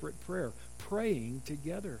corporate prayer. Praying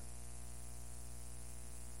together.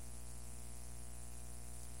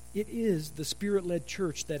 It is the Spirit-led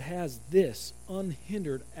church that has this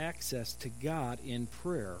unhindered access to God in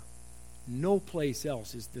prayer. No place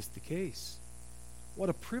else is this the case. What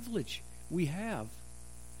a privilege we have.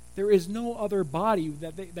 There is no other body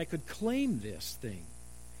that could claim this thing.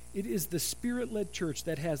 It is the Spirit-led church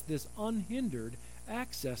that has this unhindered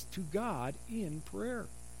access to God in prayer.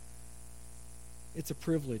 It's a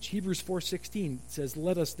privilege. Hebrews 4:16 says,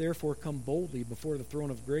 "Let us therefore come boldly before the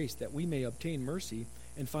throne of grace, that we may obtain mercy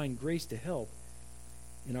and find grace to help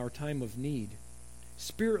in our time of need."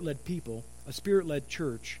 Spirit-led people, a Spirit-led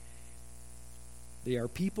church, they are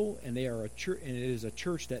people, and they are a church, and it is a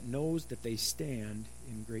church that knows that they stand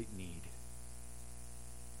in great need.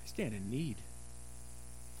 They stand in need.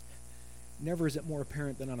 Never is it more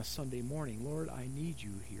apparent than on a Sunday morning. Lord, I need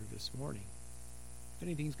you here this morning. If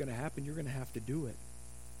anything's going to happen, you're going to have to do it.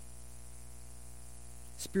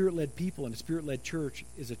 Spirit-led people and a Spirit-led church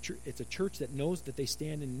it's a church that knows that they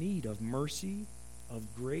stand in need of mercy,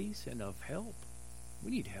 of grace, and of help.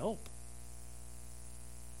 We need help.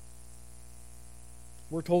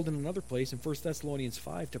 We're told in another place in 1 Thessalonians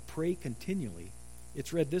 5 to pray continually.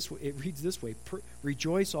 It reads this way: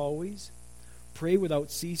 rejoice always, pray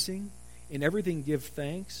without ceasing, in everything give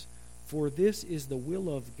thanks, for this is the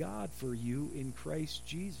will of God for you in Christ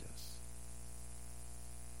Jesus.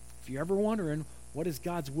 If you're ever wondering, what is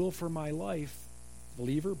God's will for my life,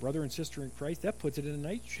 believer, brother and sister in Christ, that puts it in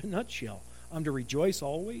a nutshell. I'm to rejoice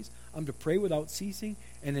always, I'm to pray without ceasing,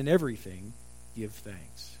 and in everything give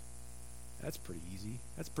thanks. That's pretty easy.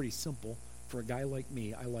 That's pretty simple. For a guy like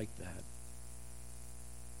me, I like that.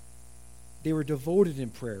 They were devoted in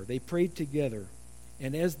prayer. They prayed together.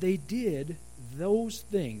 And as they did those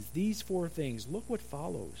things, these four things, look what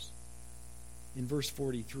follows. In verse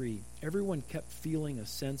 43, everyone kept feeling a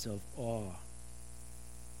sense of awe.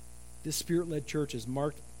 This Spirit-led church is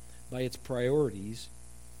marked by its priorities,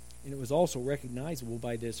 and it was also recognizable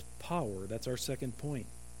by this power. That's our second point.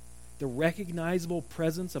 The recognizable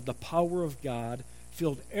presence of the power of God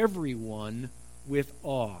filled everyone with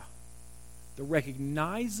awe. The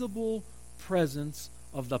recognizable presence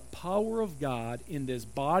of the power of God in this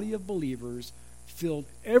body of believers filled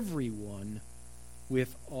everyone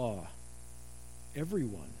with awe.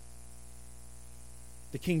 Everyone.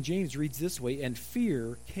 The King James reads this way, and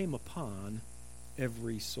fear came upon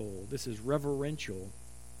every soul. This is reverential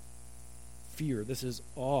fear. This is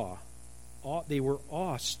awe. They were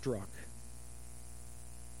awestruck.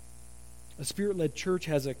 A Spirit-led church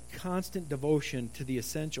has a constant devotion to the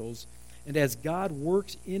essentials, and as God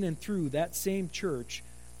works in and through that same church,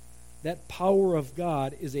 that power of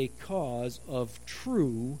God is a cause of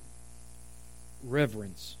true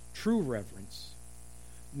reverence. True reverence.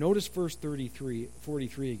 Notice verse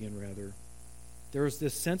 43 again. There was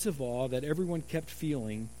this sense of awe that everyone kept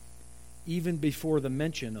feeling even before the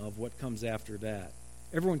mention of what comes after that.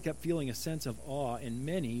 Everyone kept feeling a sense of awe, and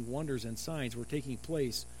many wonders and signs were taking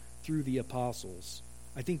place through the apostles.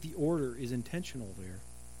 I think the order is intentional there.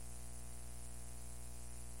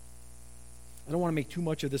 I don't want to make too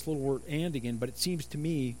much of this little word "and" again, but it seems to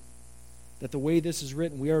me that the way this is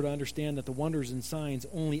written, we are to understand that the wonders and signs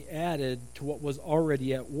only added to what was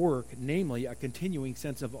already at work, namely a continuing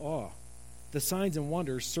sense of awe. The signs and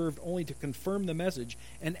wonders served only to confirm the message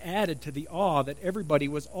and added to the awe that everybody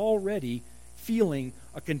was already feeling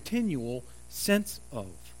a continual sense of.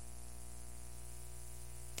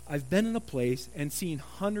 I've been in a place and seen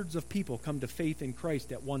hundreds of people come to faith in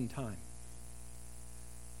Christ at one time,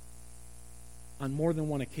 on more than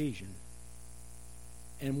one occasion.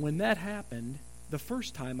 And when that happened, the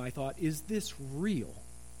first time I thought, is this real?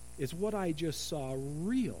 Is what I just saw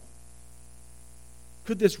real?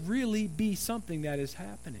 Could this really be something that is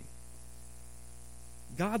happening?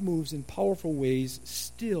 God moves in powerful ways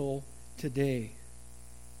still today.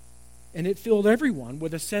 And it filled everyone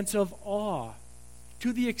with a sense of awe,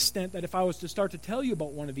 to the extent that if I was to start to tell you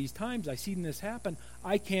about one of these times I seen this happen,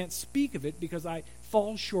 I can't speak of it because I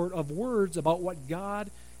fall short of words about what God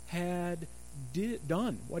had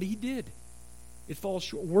done, what he did. It falls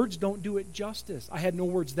short. Words don't do it justice. I had no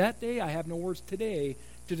words that day. I have no words today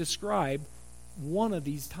to describe one of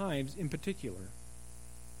these times in particular.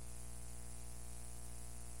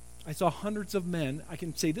 I saw hundreds of men, I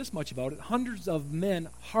can say this much about it, hundreds of men,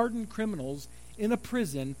 hardened criminals in a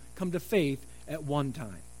prison, come to faith at one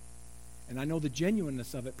time. And I know the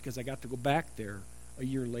genuineness of it because I got to go back there a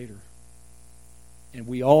year later. And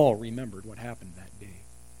we all remembered what happened that day.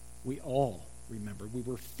 We all remembered. We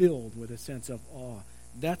were filled with a sense of awe.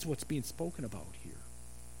 That's what's being spoken about here.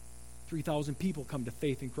 3,000 people come to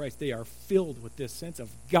faith in Christ. They are filled with this sense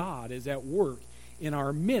of God is at work in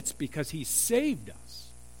our midst because he saved us.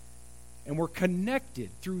 And we're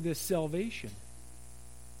connected through this salvation.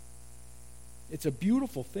 It's a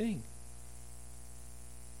beautiful thing.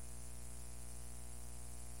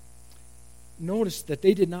 Notice that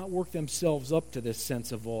they did not work themselves up to this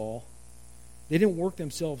sense of awe. They didn't work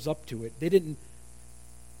themselves up to it. They didn't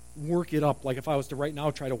work it up like if I was to right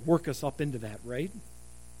now try to work us up into that, right?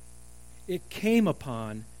 It came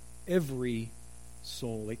upon every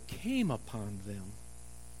soul. It came upon them.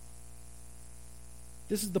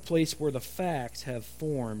 This is the place where the facts have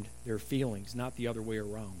formed their feelings, not the other way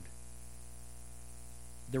around.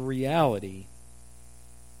 The reality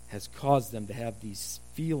has caused them to have these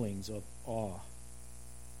feelings of awe.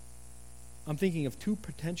 I'm thinking of two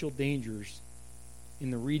potential dangers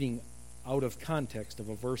in the reading out of context of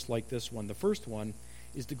a verse like this one. The first one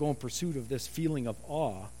is to go in pursuit of this feeling of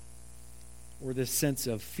awe or this sense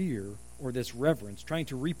of fear or this reverence, trying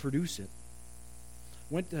to reproduce it.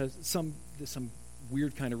 Went to some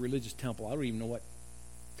weird kind of religious temple. I don't even know what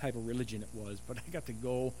type of religion it was, but I got to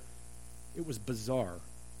go. It was bizarre.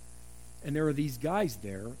 And there were these guys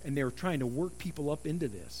there, and they were trying to work people up into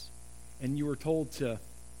this. And you were told to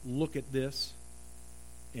look at this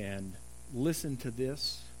and listen to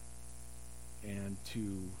this and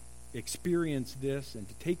to experience this and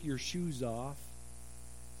to take your shoes off.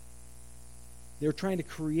 They're trying to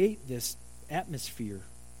create this atmosphere.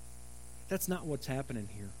 That's not what's happening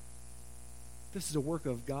here. This is a work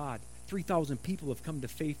of God. 3,000 people have come to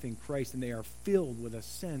faith in Christ, and they are filled with a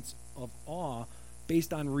sense of awe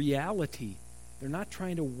based on reality. They're not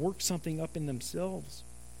trying to work something up in themselves.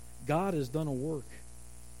 God has done a work.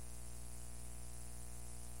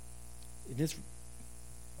 In this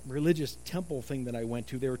religious temple thing that I went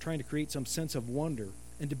to, they were trying to create some sense of wonder.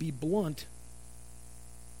 And to be blunt,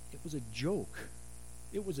 it was a joke.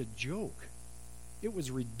 It was a joke. It was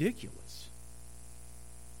ridiculous.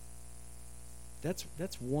 That's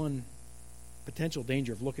one potential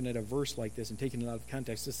danger of looking at a verse like this and taking it out of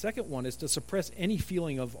context. The second one is to suppress any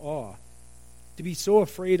feeling of awe. To be so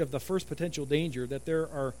afraid of the first potential danger that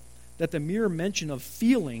the mere mention of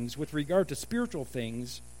feelings with regard to spiritual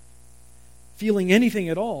things, feeling anything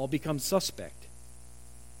at all, becomes suspect.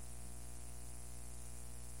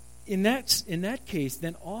 In that case,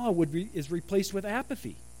 then awe is replaced with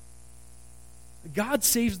apathy. God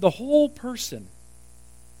saves the whole person.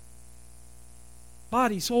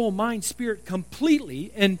 Body, soul, mind, spirit,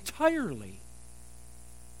 completely, entirely.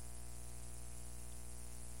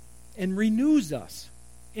 And renews us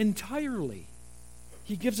entirely.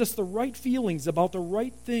 He gives us the right feelings about the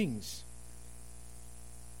right things.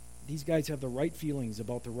 These guys have the right feelings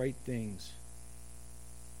about the right things.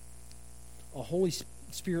 A Holy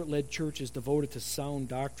Spirit-led church is devoted to sound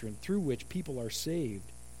doctrine through which people are saved.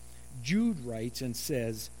 Jude writes and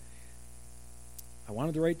says, I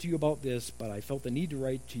wanted to write to you about this, but I felt the need to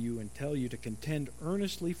write to you and tell you to contend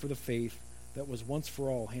earnestly for the faith that was once for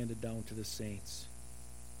all handed down to the saints.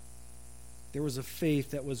 There was a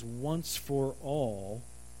faith that was once for all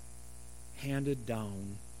handed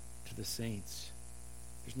down to the saints.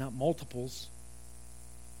 There's not multiples.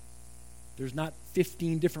 There's not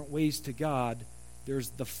 15 different ways to God. There's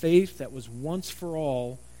the faith that was once for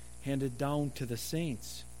all handed down to the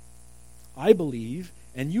saints. I believe,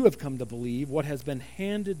 and you have come to believe, what has been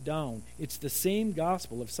handed down. It's the same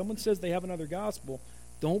gospel. If someone says they have another gospel,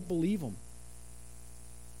 don't believe them.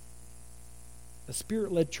 A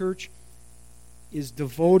Spirit-led church is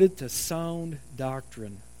devoted to sound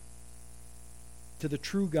doctrine, to the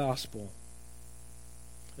true gospel.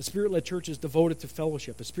 A Spirit-led church is devoted to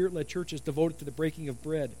fellowship. A Spirit-led church is devoted to the breaking of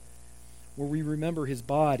bread, where we remember his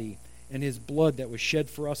body and his blood that was shed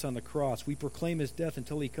for us on the cross. We proclaim his death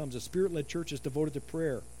until he comes. A Spirit-led church is devoted to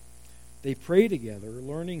prayer. They pray together,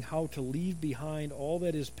 learning how to leave behind all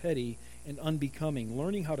that is petty and unbecoming,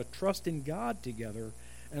 learning how to trust in God together,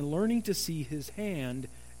 and learning to see his hand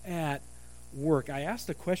at work. I asked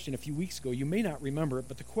a question a few weeks ago. You may not remember it,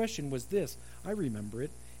 but the question was this. I remember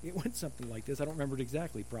it. It went something like this. I don't remember it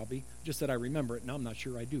exactly, probably. Just that I remember it. Now I'm not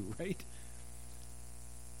sure I do, right?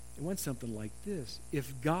 It went something like this.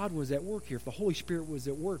 If God was at work here, if the Holy Spirit was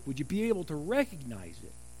at work, would you be able to recognize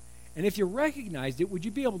it? And if you recognized it, would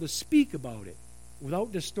you be able to speak about it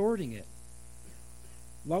without distorting it?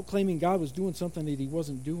 Without claiming God was doing something that he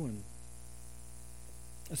wasn't doing?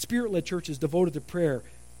 A Spirit-led church is devoted to prayer.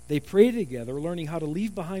 They pray together, learning how to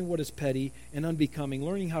leave behind what is petty and unbecoming,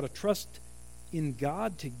 learning how to trust in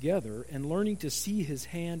God together, and learning to see his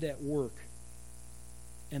hand at work.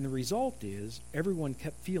 And the result is everyone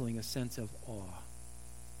kept feeling a sense of awe.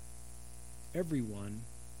 Everyone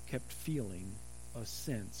kept feeling a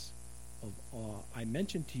sense of awe. I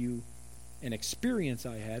mentioned to you an experience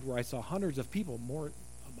I had where I saw hundreds of people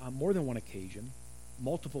on more than one occasion,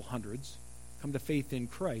 multiple hundreds, come to faith in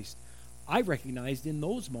Christ. I recognized in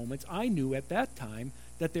those moments, I knew at that time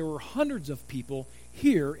that there were hundreds of people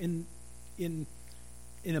here in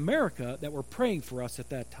America that were praying for us at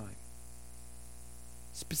that time.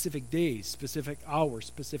 Specific days, specific hours,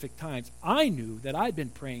 specific times. I knew that I'd been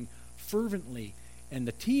praying fervently, and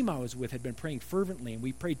the team I was with had been praying fervently, and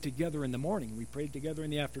we prayed together in the morning, we prayed together in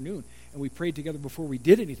the afternoon, and we prayed together before we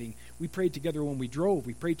did anything. We prayed together when we drove.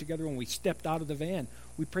 We prayed together when we stepped out of the van.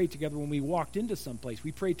 We prayed together when we walked into someplace.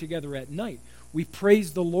 We prayed together at night. We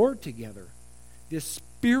praised the Lord together. This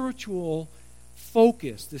spiritual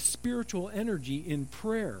focus, this spiritual energy in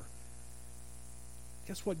prayer.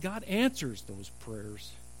 Guess what? God answers those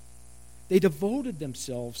prayers. They devoted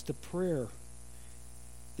themselves to prayer.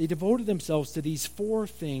 They devoted themselves to these four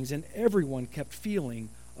things, and everyone kept feeling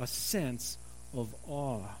a sense of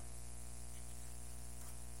awe.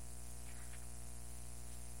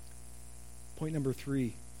 Point number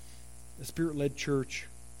 3, a Spirit-led church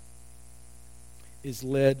is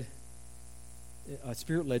led. A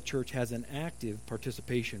Spirit-led church has an active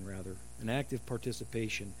participation,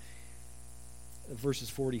 Verses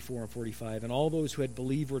 44 and 45. And all those who had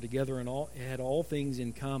believed were together and had all things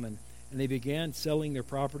in common. And they began selling their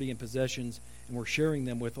property and possessions and were sharing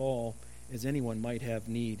them with all, as anyone might have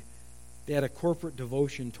need. They had a corporate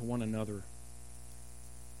devotion to one another.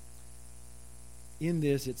 In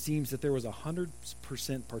this, it seems that there was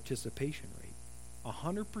 100% participation rate.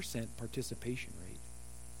 100% participation rate.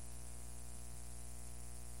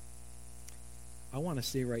 I want to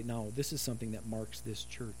say right now, this is something that marks this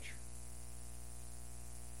church.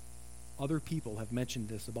 Other people have mentioned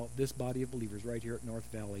this about this body of believers right here at North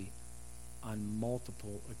Valley on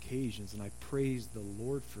multiple occasions, and I praise the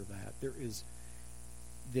Lord for that. There is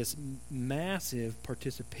this massive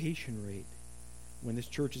participation rate when this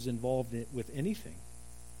church is involved with anything.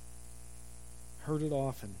 Heard it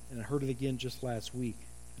often, and I heard it again just last week,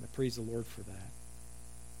 and I praise the Lord for that.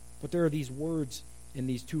 But there are these words in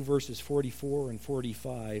these two verses, 44 and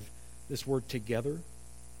 45, this word together.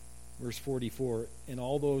 Verse 44, and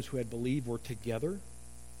all those who had believed were together.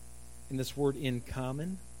 And this word in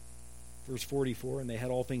common, verse 44, and they had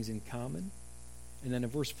all things in common. And then in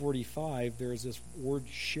verse 45, there is this word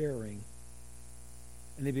sharing.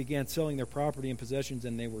 And they began selling their property and possessions,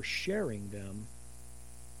 and they were sharing them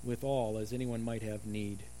with all, as anyone might have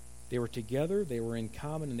need. They were together, they were in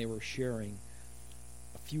common, and they were sharing.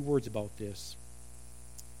 A few words about this.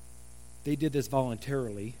 They did this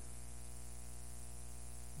voluntarily.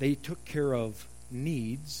 They took care of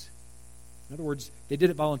needs. In other words, they did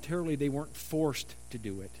it voluntarily. They weren't forced to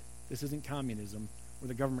do it. This isn't communism where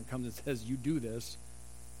the government comes and says, you do this,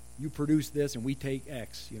 you produce this, and we take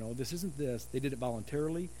X. This isn't this. They did it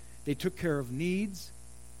voluntarily. They took care of needs,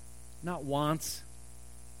 not wants,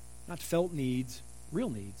 not felt needs, real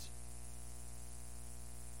needs.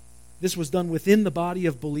 This was done within the body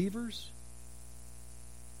of believers.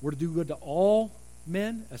 We're to do good to all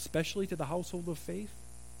men, especially to the household of faith.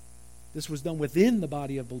 This was done within the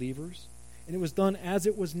body of believers, and it was done as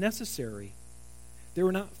it was necessary. They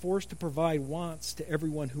were not forced to provide wants to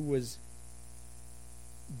everyone who was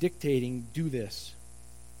dictating, do this.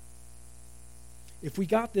 If we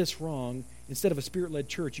got this wrong, instead of a Spirit-led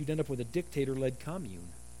church, you'd end up with a dictator-led commune.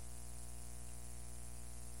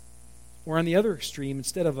 Or on the other extreme,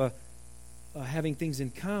 instead of having things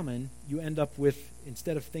in common, you end up with,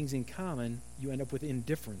 instead of things in common, you end up with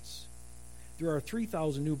indifference. There are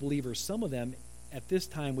 3,000 new believers. Some of them at this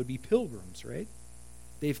time would be pilgrims, right?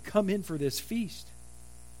 They've come in for this feast.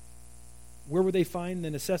 Where would they find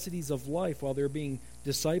the necessities of life while they're being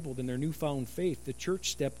discipled in their newfound faith? The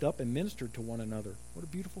church stepped up and ministered to one another. What a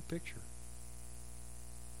beautiful picture.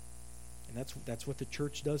 And that's what the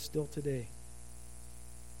church does still today.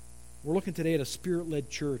 We're looking today at a Spirit-led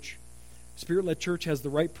church. A Spirit-led church has the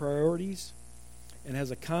right priorities and has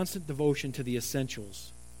a constant devotion to the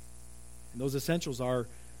essentials. And those essentials are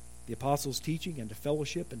the apostles' teaching and to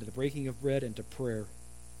fellowship and to the breaking of bread and to prayer.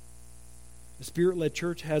 The Spirit-led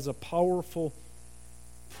church has a powerful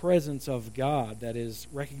presence of God that is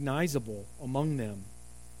recognizable among them.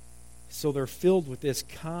 So they're filled with this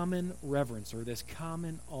common reverence or this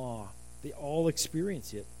common awe. They all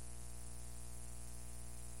experience it.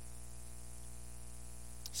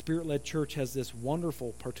 Spirit-led church has this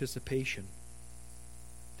wonderful participation.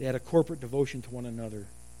 They had a corporate devotion to one another.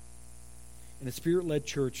 And a Spirit-led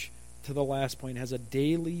church, to the last point, has a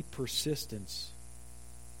daily persistence.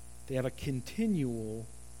 They have a continual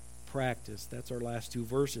practice. That's our last two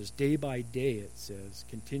verses. Day by day, it says,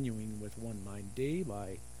 continuing with one mind. Day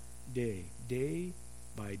by day. Day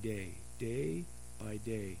by day. Day by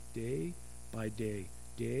day. Day by day.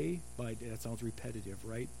 Day by day. That sounds repetitive,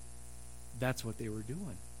 right? That's what they were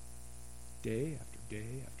doing. Day after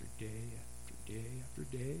day after day after day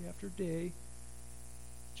after day after day.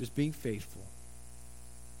 Just being faithful.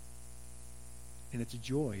 And it's a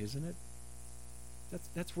joy, isn't it?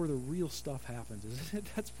 That's where the real stuff happens, isn't it?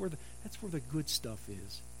 That's where the good stuff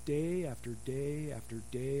is. Day after day after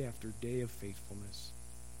day after day of faithfulness.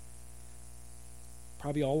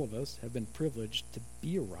 Probably all of us have been privileged to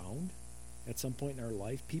be around at some point in our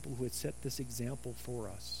life people who had set this example for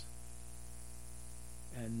us.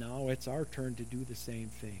 And now it's our turn to do the same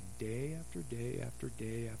thing. Day after day after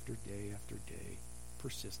day after day after day.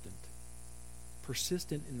 Persistent.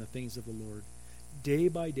 Persistent in the things of the Lord. Day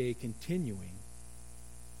by day continuing.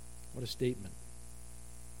 What a statement.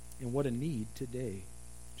 And what a need today.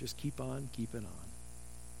 Just keep on keeping on.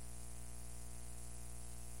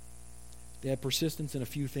 They had persistence in a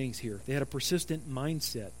few things here. They had a persistent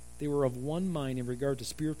mindset. They were of one mind in regard to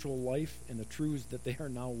spiritual life and the truths that they are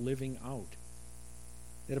now living out.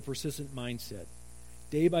 They had a persistent mindset.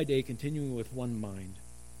 Day by day continuing with one mind.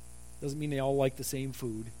 Doesn't mean they all like the same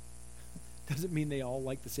food. Doesn't mean they all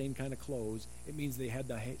like the same kind of clothes. It means they had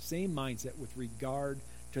the same mindset with regard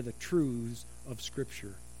to the truths of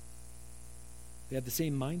Scripture. They had the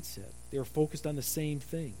same mindset. They were focused on the same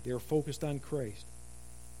thing. They were focused on Christ.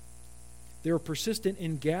 They were persistent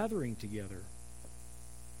in gathering together.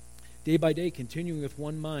 Day by day, continuing with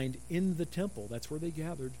one mind in the temple. That's where they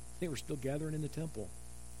gathered. They were still gathering in the temple.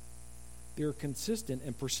 They were consistent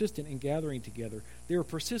and persistent in gathering together. They were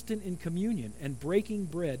persistent in communion and breaking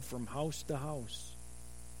bread from house to house.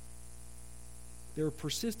 They were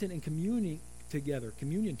persistent in communion together.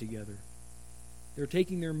 They were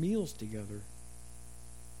taking their meals together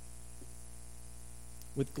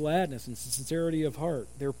with gladness and sincerity of heart.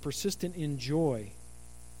 They were persistent in joy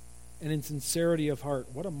and in sincerity of heart.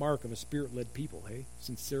 What a mark of a Spirit-led people, hey?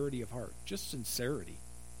 Sincerity of heart. Just sincerity.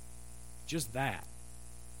 Just that.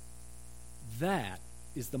 That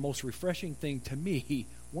is the most refreshing thing to me.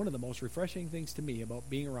 One of the most refreshing things to me about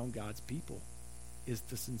being around God's people is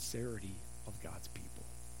the sincerity of God's people.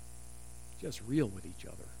 Just real with each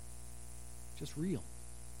other. Just real.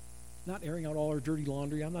 Not airing out all our dirty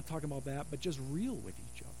laundry. I'm not talking about that, but just real with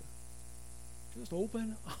each other. Just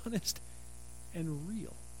open, honest, and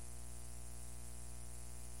real.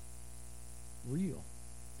 Real.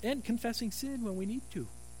 And confessing sin when we need to.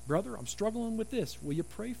 Brother, I'm struggling with this. Will you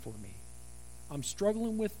pray for me? I'm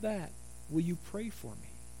struggling with that. Will you pray for me?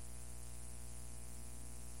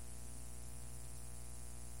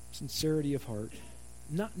 Sincerity of heart.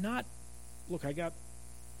 Not look, I got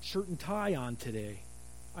shirt and tie on today.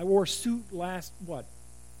 I wore a suit last,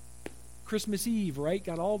 Christmas Eve, right?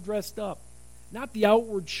 Got all dressed up. Not the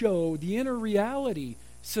outward show, the inner reality.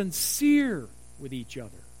 Sincere with each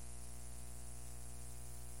other.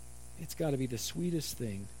 It's got to be the sweetest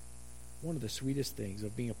thing. One of the sweetest things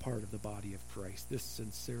of being a part of the body of Christ, this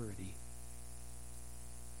sincerity.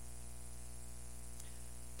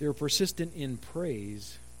 They're persistent in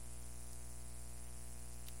praise.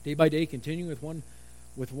 Day by day, continuing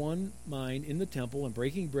with one mind in the temple and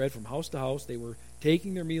breaking bread from house to house, they were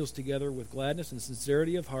taking their meals together with gladness and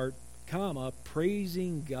sincerity of heart,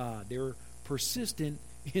 praising God. They were persistent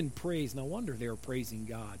in praise. No wonder they were praising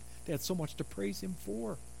God. They had so much to praise Him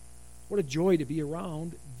for. What a joy to be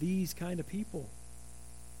around these kind of people.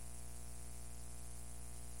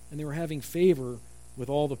 And they were having favor with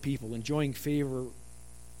all the people, enjoying the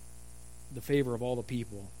favor of all the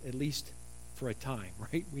people, at least for a time,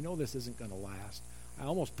 right? We know this isn't going to last. I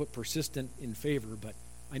almost put persistent in favor, but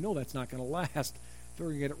I know that's not going to last. They're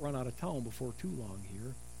going to get it run out of town before too long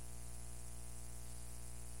here.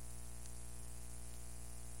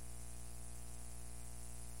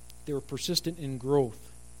 They were persistent in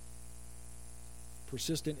growth.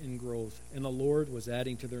 Persistent in growth. And the Lord was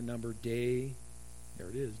adding to their number day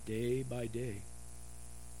by day.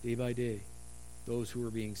 Day by day. Those who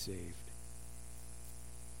were being saved.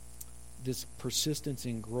 This persistence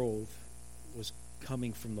in growth was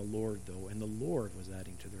coming from the Lord, though, and the Lord was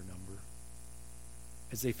adding to their number.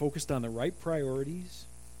 As they focused on the right priorities,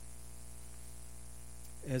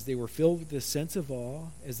 as they were filled with this sense of awe,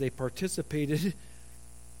 as they participated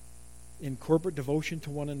in corporate devotion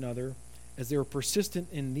to one another, as they were persistent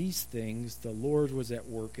in these things, the Lord was at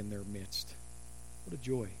work in their midst. What a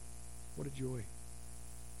joy. What a joy.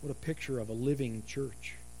 What a picture of a living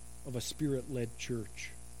church, of a Spirit-led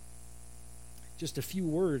church. Just a few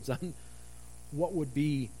words on what would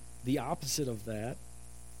be the opposite of that.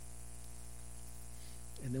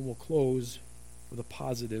 And then we'll close with a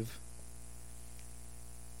positive.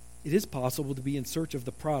 It is possible to be in search of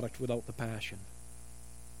the product without the passion.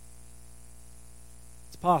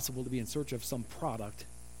 It's possible to be in search of some product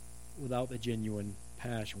without the genuine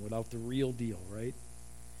passion, without the real deal, right?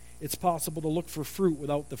 It's possible to look for fruit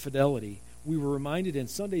without the fidelity. We were reminded in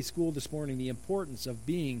Sunday school this morning the importance of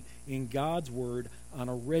being in God's Word on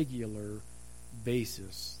a regular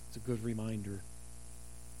basis. It's a good reminder.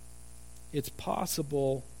 It's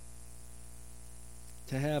possible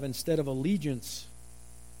to have, instead of allegiance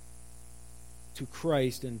to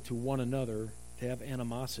Christ and to one another, to have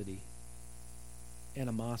animosity.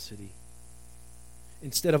 Animosity.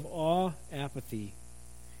 Instead of awe, apathy.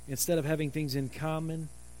 Instead of having things in common,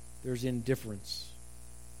 there's indifference.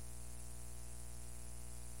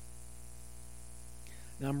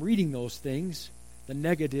 Now I'm reading those things, the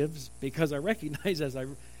negatives, because I recognize as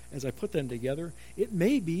I put them together, it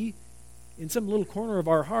may be in some little corner of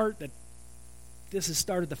our heart that this has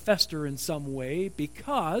started to fester in some way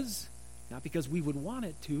because, not because we would want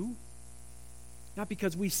it to, not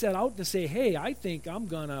because we set out to say, hey, I think I'm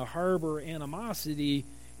going to harbor animosity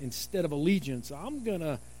instead of allegiance. I'm going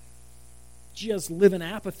to just live in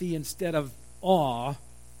apathy instead of awe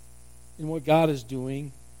in what God is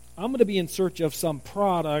doing. I'm going to be in search of some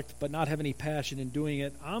product but not have any passion in doing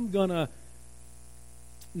it. I'm going to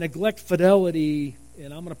neglect fidelity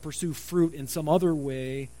and I'm going to pursue fruit in some other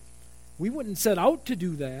way. We wouldn't set out to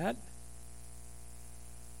do that.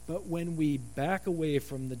 But when we back away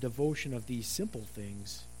from the devotion of these simple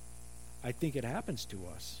things, I think it happens to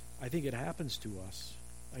us. I think it happens to us.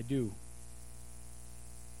 I do.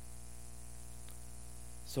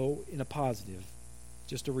 So, in a positive,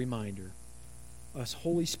 just a reminder, us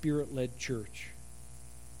Holy Spirit-led church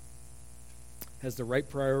has the right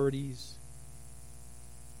priorities,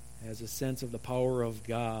 has a sense of the power of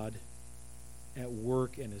God at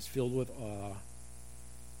work and is filled with awe,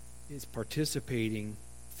 is participating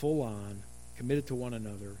full on, committed to one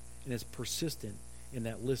another, and is persistent in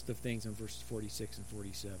that list of things in verses 46 and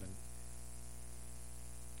 47.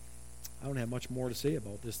 I don't have much more to say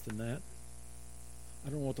about this than that. I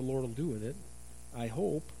don't know what the Lord will do with it. I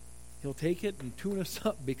hope He'll take it and tune us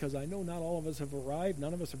up, because I know not all of us have arrived.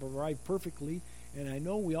 None of us have arrived perfectly, and I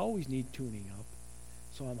know we always need tuning up.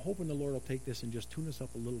 So I'm hoping the Lord will take this and just tune us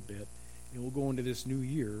up a little bit, and we'll go into this new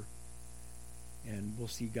year, and we'll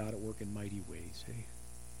see God at work in mighty ways. Hey,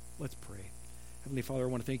 let's pray. Heavenly Father, I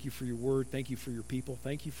want to thank you for your word. Thank you for your people.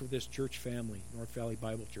 Thank you for this church family, North Valley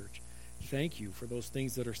Bible Church. Thank you for those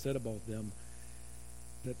things that are said about them,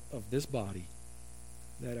 that of this body,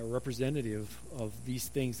 that are representative of these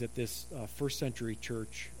things that this first century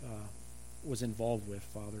church was involved with,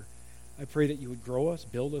 Father. I pray that you would grow us,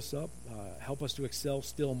 build us up, help us to excel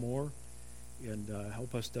still more, and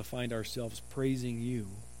help us to find ourselves praising you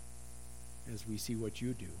as we see what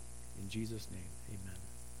you do. In Jesus' name, amen.